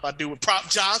the stuff I do with Prop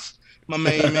Josh, my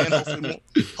main man.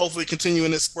 Hopefully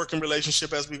continuing this working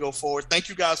relationship as we go forward. Thank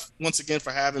you guys once again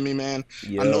for having me, man.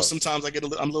 Yeah. I know sometimes I'm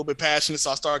a little bit passionate,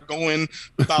 so I start going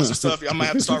about some stuff. I might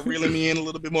have to start reeling me in a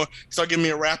little bit more. Start giving me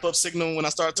a wrap-up signal when I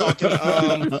start talking.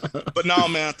 But no,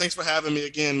 man, thanks for having me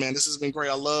again, man. This has been great.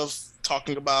 I love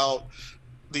talking about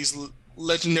these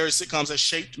legendary sitcoms that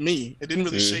shaped me. It didn't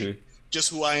really shape just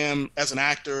who I am as an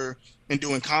actor and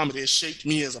doing comedy. It shaped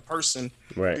me as a person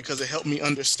because it helped me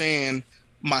understand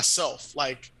myself.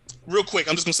 Like, real quick,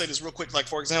 I'm just gonna say this real quick. Like,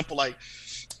 for example, like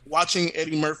watching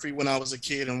Eddie Murphy when I was a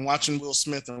kid and watching Will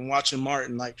Smith and watching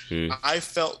Martin, like I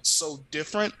felt so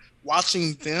different.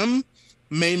 Watching them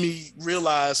made me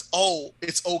realize, oh,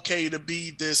 it's okay to be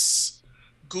this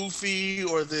goofy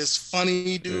or this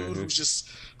funny dude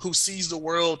who sees the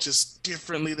world just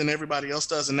differently than everybody else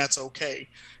does, and that's okay.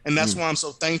 And that's why I'm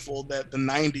so thankful that the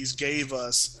 90s gave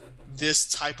us this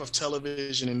type of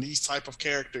television and these type of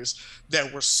characters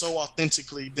that were so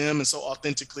authentically them and so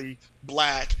authentically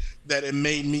Black that it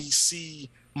made me see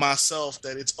myself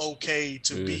that it's okay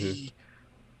to be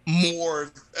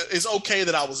more. It's okay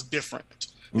that I was different.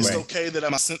 It's okay that I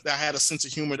had a sense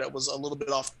of humor that was a little bit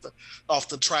off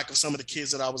the track of some of the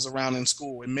kids that I was around in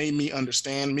school. It made me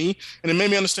understand me, and it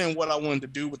made me understand what I wanted to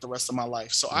do with the rest of my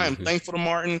life. So I am thankful to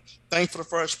Martin, thankful to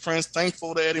Fresh Prince,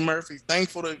 thankful to Eddie Murphy,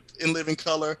 thankful to In Living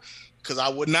Color, because I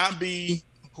would not be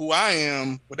who I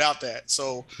am without that.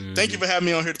 So thank you for having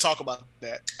me on here to talk about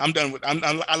that. I'm done with.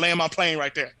 I land my plane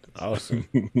right there. Awesome.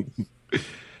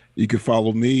 You can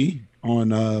follow me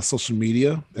on social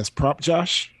media. That's Prop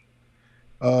Josh.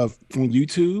 On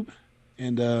YouTube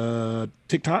and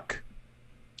TikTok.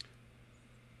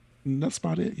 And that's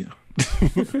about it. Yeah.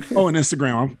 Oh, and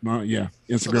Instagram.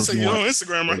 Instagram. So you're on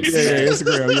Instagram, right? Yeah,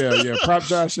 Instagram. Yeah. Prop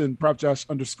Josh and Prop Josh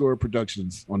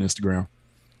 _productions on Instagram.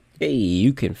 Hey,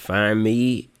 you can find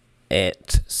me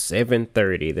at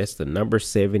 730. That's the number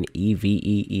 7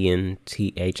 EVENTHIRTY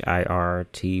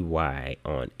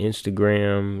on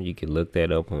Instagram. You can look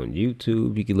that up on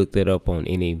YouTube. You can look that up on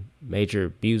any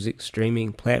major music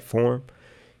streaming platform.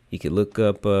 You can look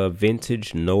up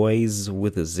Vintage Noise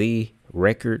with a Z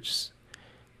Records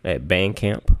at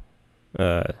Bandcamp.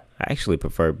 I actually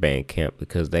prefer Bandcamp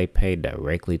because they pay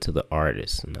directly to the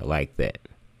artist, and I like that.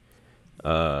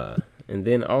 And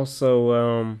then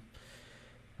also,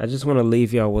 I just want to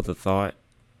leave y'all with a thought.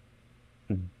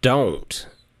 Don't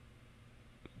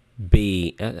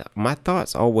be. My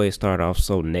thoughts always start off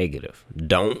so negative.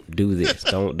 Don't do this.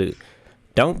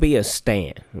 Don't be a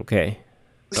stan. Okay.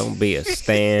 Don't be a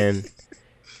stan.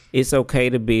 It's okay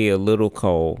to be a little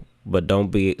cold, but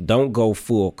don't go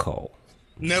full cold.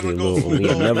 Never go full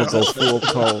cold. Never go full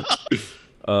cold.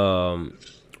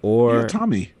 Or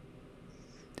Tommy.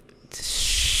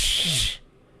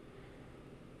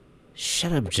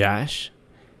 Shut up, Josh.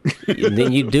 And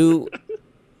then you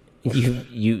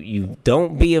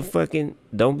don't be a fucking,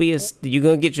 you're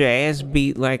gonna get your ass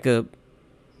beat like a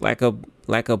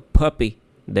puppy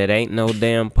that ain't no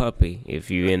damn puppy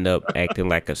if you end up acting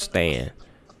like a stan.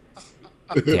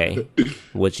 Okay?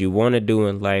 What you want to do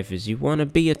in life is you want to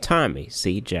be a Tommy.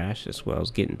 See, Josh, that's what I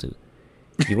was getting to.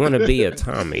 You want to be a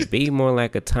Tommy. Be more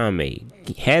like a Tommy.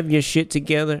 Have your shit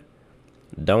together.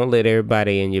 Don't let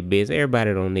everybody in your business.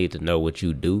 Everybody don't need to know what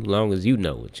you do, long as you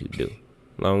know what you do.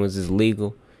 Long as it's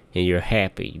legal and you're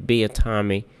happy. Be a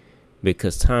Tommy,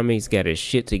 because Tommy's got his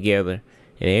shit together.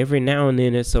 And every now and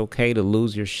then it's okay to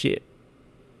lose your shit.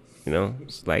 You know,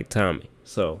 it's like Tommy.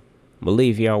 So, I'm going to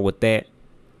leave y'all with that.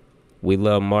 We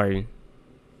love Martin.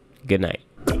 Good night.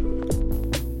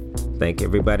 Thank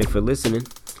everybody for listening.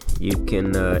 You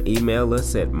can email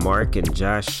us at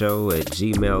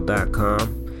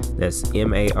markandjoshshow@gmail.com. That's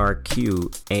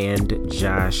MARQ and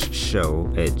Josh Show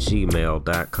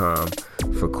 @gmail.com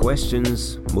for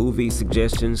questions, movie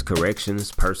suggestions,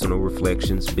 corrections, personal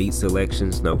reflections, beat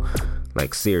selections. No,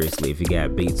 like seriously, if you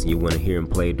got beats and you want to hear them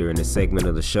played during a segment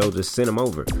of the show, just send them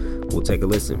over. We'll take a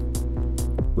listen.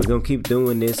 We're going to keep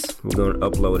doing this. We're going to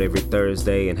upload every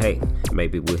Thursday, and hey,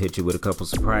 maybe we'll hit you with a couple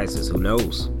surprises. Who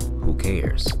knows? Who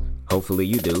cares? Hopefully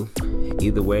you do.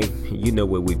 Either way, you know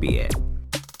where we be at.